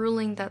 ended up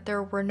ruling that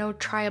there were no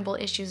triable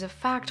issues of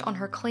fact on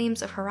her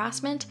claims of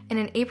harassment, and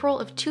in April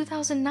of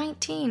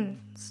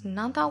 2019, it's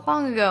not that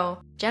long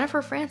ago,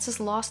 Jennifer Francis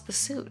lost the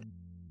suit.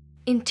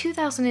 In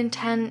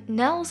 2010,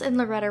 Nels and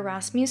Loretta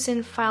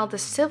Rasmussen filed a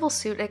civil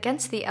suit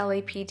against the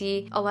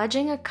LAPD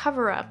alleging a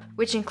cover-up,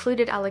 which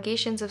included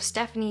allegations of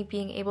Stephanie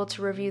being able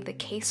to review the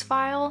case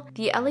file,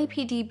 the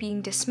LAPD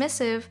being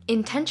dismissive,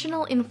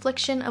 intentional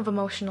infliction of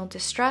emotional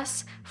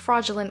distress,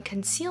 fraudulent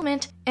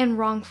concealment, and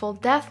wrongful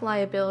death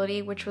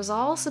liability, which was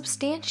all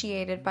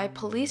substantiated by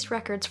police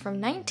records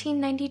from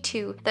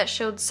 1992 that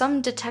showed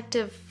some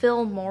detective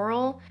Phil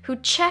Morrill, who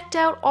checked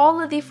out all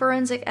of the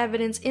forensic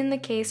evidence in the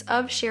case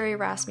of Sherry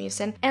Rasmussen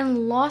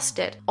and lost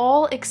it,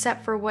 all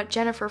except for what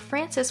Jennifer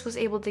Francis was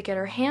able to get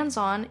her hands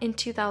on in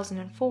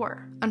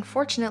 2004.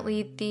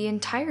 Unfortunately, the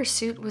entire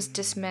suit was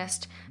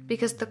dismissed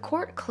because the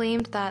court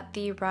claimed that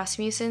the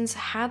Rasmussens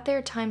had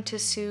their time to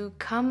sue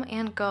come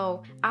and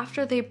go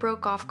after they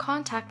broke off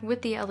contact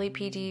with the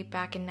LAPD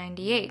back in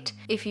 '98.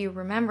 If you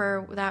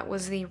remember, that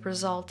was the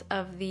result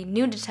of the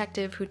new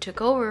detective who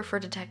took over for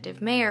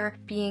Detective Mayer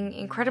being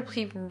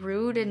incredibly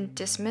rude and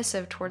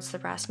dismissive towards the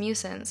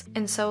Rasmussens,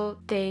 and so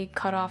they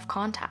cut off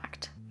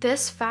contact.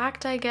 This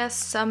fact, I guess,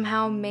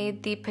 somehow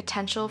made the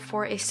potential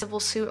for a civil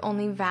suit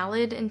only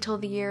valid until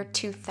the year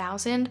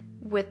 2000,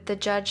 with the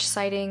judge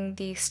citing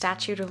the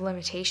statute of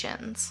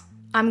limitations.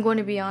 I'm going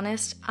to be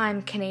honest,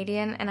 I'm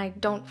Canadian and I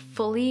don't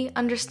fully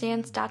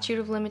understand statute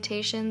of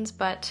limitations,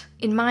 but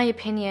in my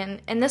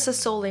opinion, and this is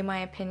solely my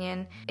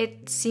opinion,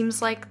 it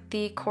seems like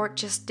the court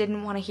just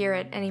didn't want to hear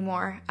it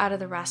anymore out of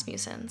the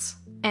Rasmussens.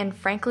 And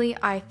frankly,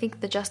 I think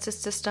the justice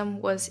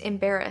system was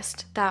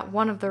embarrassed that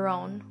one of their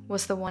own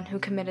was the one who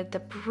committed the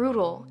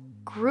brutal,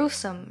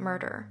 gruesome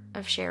murder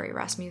of Sherry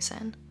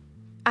Rasmussen.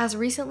 As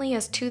recently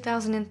as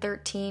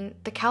 2013,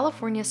 the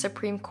California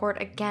Supreme Court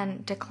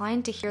again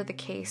declined to hear the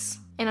case,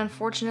 and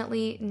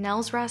unfortunately,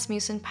 Nels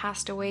Rasmussen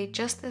passed away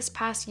just this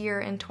past year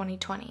in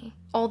 2020.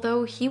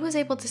 Although he was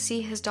able to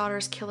see his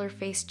daughter's killer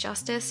face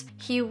justice,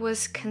 he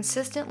was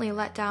consistently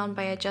let down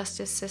by a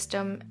justice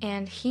system,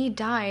 and he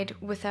died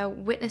without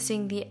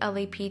witnessing the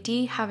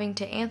LAPD having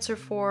to answer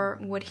for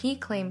what he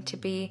claimed to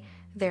be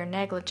their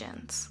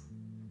negligence.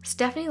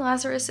 Stephanie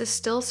Lazarus is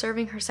still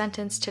serving her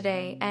sentence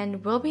today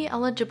and will be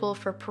eligible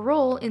for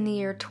parole in the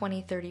year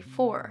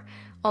 2034,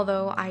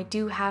 although I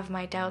do have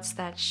my doubts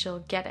that she'll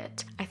get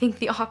it. I think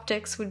the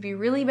optics would be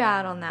really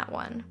bad on that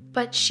one.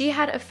 But she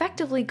had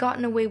effectively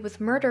gotten away with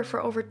murder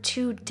for over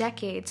 2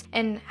 decades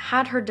and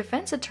had her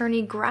defense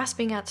attorney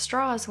grasping at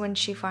straws when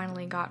she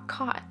finally got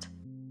caught.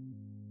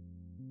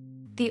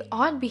 The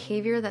odd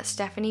behavior that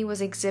Stephanie was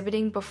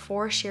exhibiting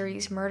before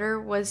Sherry's murder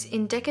was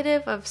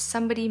indicative of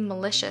somebody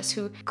malicious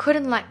who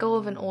couldn't let go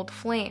of an old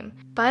flame.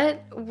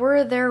 But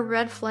were there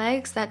red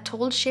flags that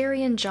told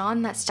Sherry and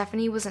John that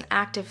Stephanie was an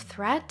active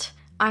threat?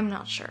 I'm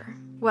not sure.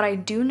 What I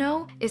do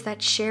know is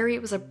that Sherry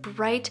was a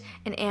bright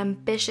and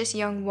ambitious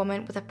young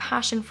woman with a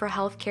passion for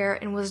healthcare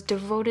and was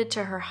devoted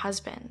to her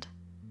husband.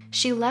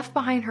 She left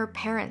behind her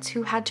parents,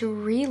 who had to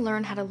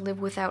relearn how to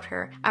live without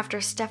her after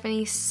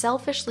Stephanie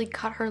selfishly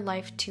cut her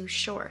life too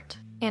short.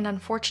 And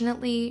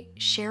unfortunately,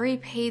 Sherry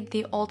paid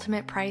the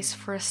ultimate price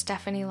for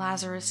Stephanie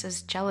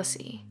Lazarus's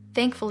jealousy.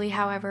 Thankfully,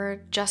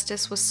 however,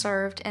 justice was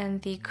served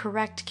and the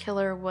correct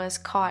killer was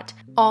caught,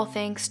 all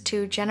thanks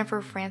to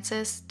Jennifer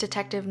Francis,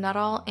 Detective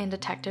Nuttall, and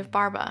Detective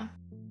Barba.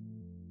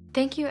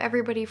 Thank you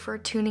everybody for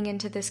tuning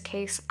into this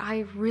case.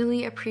 I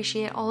really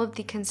appreciate all of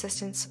the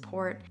consistent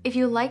support. If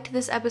you liked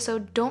this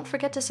episode, don't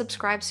forget to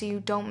subscribe so you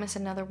don't miss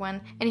another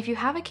one. And if you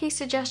have a case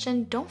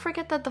suggestion, don't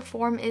forget that the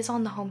form is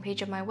on the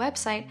homepage of my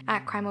website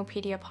at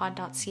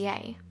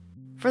crimopediapod.ca.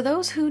 For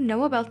those who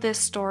know about this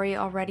story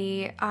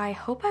already, I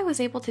hope I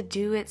was able to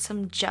do it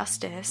some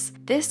justice.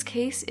 This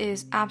case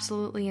is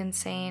absolutely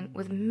insane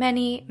with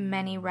many,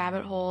 many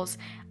rabbit holes.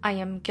 I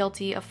am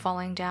guilty of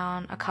falling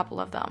down a couple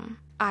of them.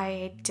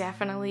 I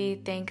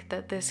definitely think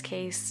that this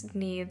case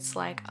needs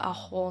like a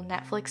whole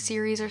Netflix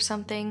series or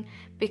something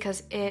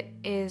because it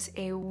is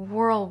a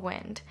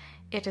whirlwind.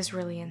 It is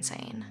really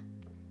insane.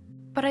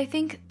 But I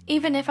think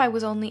even if I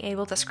was only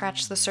able to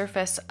scratch the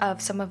surface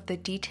of some of the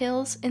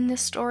details in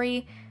this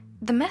story,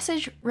 the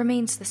message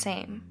remains the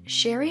same.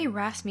 Sherry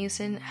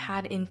Rasmussen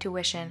had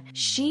intuition.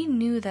 She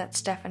knew that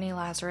Stephanie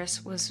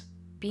Lazarus was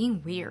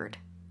being weird.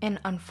 And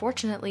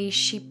unfortunately,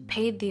 she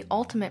paid the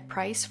ultimate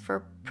price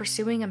for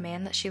pursuing a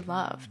man that she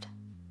loved.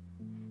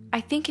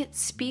 I think it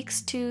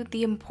speaks to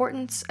the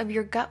importance of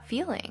your gut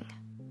feeling.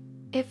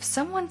 If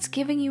someone's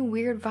giving you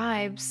weird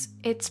vibes,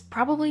 it's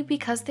probably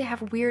because they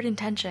have weird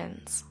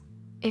intentions.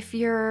 If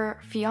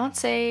your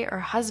fiance or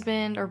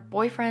husband or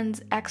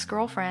boyfriend's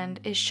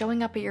ex-girlfriend is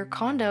showing up at your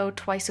condo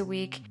twice a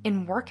week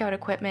in workout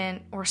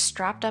equipment or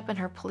strapped up in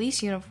her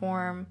police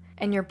uniform,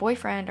 and your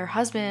boyfriend or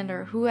husband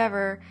or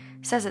whoever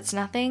says it's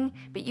nothing,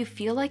 but you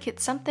feel like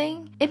it's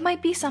something, it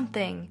might be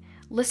something.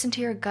 Listen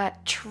to your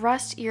gut,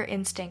 trust your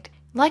instinct.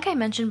 Like I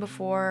mentioned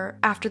before,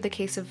 after the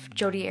case of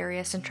Jodi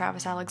Arias and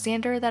Travis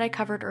Alexander that I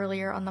covered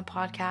earlier on the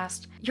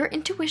podcast, your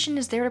intuition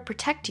is there to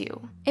protect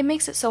you. It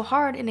makes it so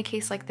hard in a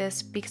case like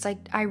this because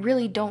I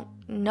really don't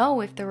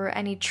know if there were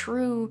any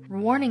true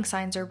warning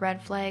signs or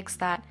red flags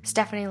that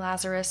Stephanie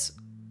Lazarus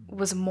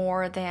was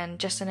more than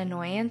just an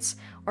annoyance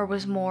or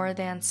was more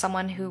than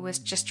someone who was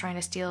just trying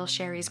to steal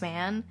Sherry's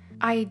man.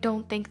 I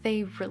don't think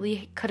they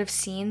really could have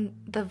seen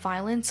the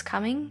violence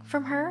coming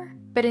from her.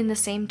 But in the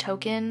same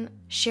token,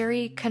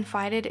 Sherry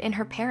confided in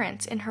her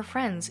parents, in her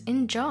friends,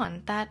 in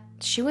John, that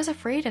she was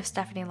afraid of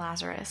Stephanie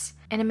Lazarus.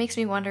 And it makes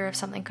me wonder if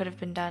something could have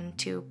been done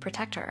to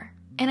protect her.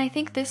 And I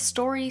think this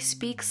story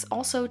speaks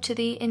also to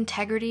the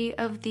integrity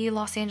of the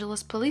Los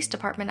Angeles Police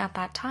Department at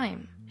that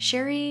time.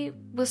 Sherry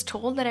was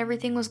told that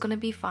everything was going to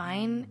be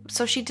fine,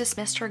 so she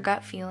dismissed her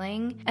gut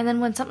feeling. And then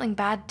when something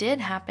bad did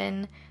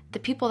happen, the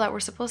people that were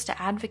supposed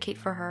to advocate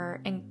for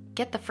her and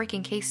get the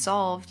freaking case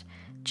solved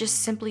just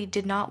simply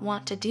did not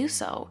want to do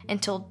so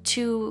until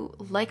 2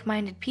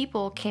 like-minded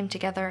people came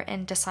together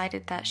and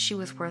decided that she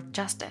was worth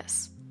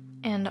justice.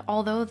 And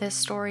although this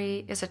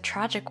story is a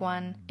tragic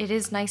one, it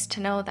is nice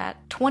to know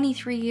that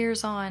 23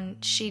 years on,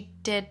 she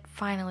did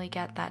finally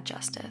get that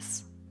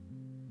justice.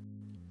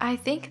 I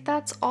think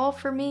that's all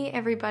for me,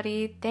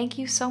 everybody. Thank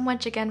you so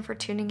much again for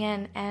tuning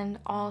in, and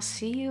I'll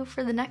see you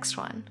for the next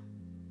one.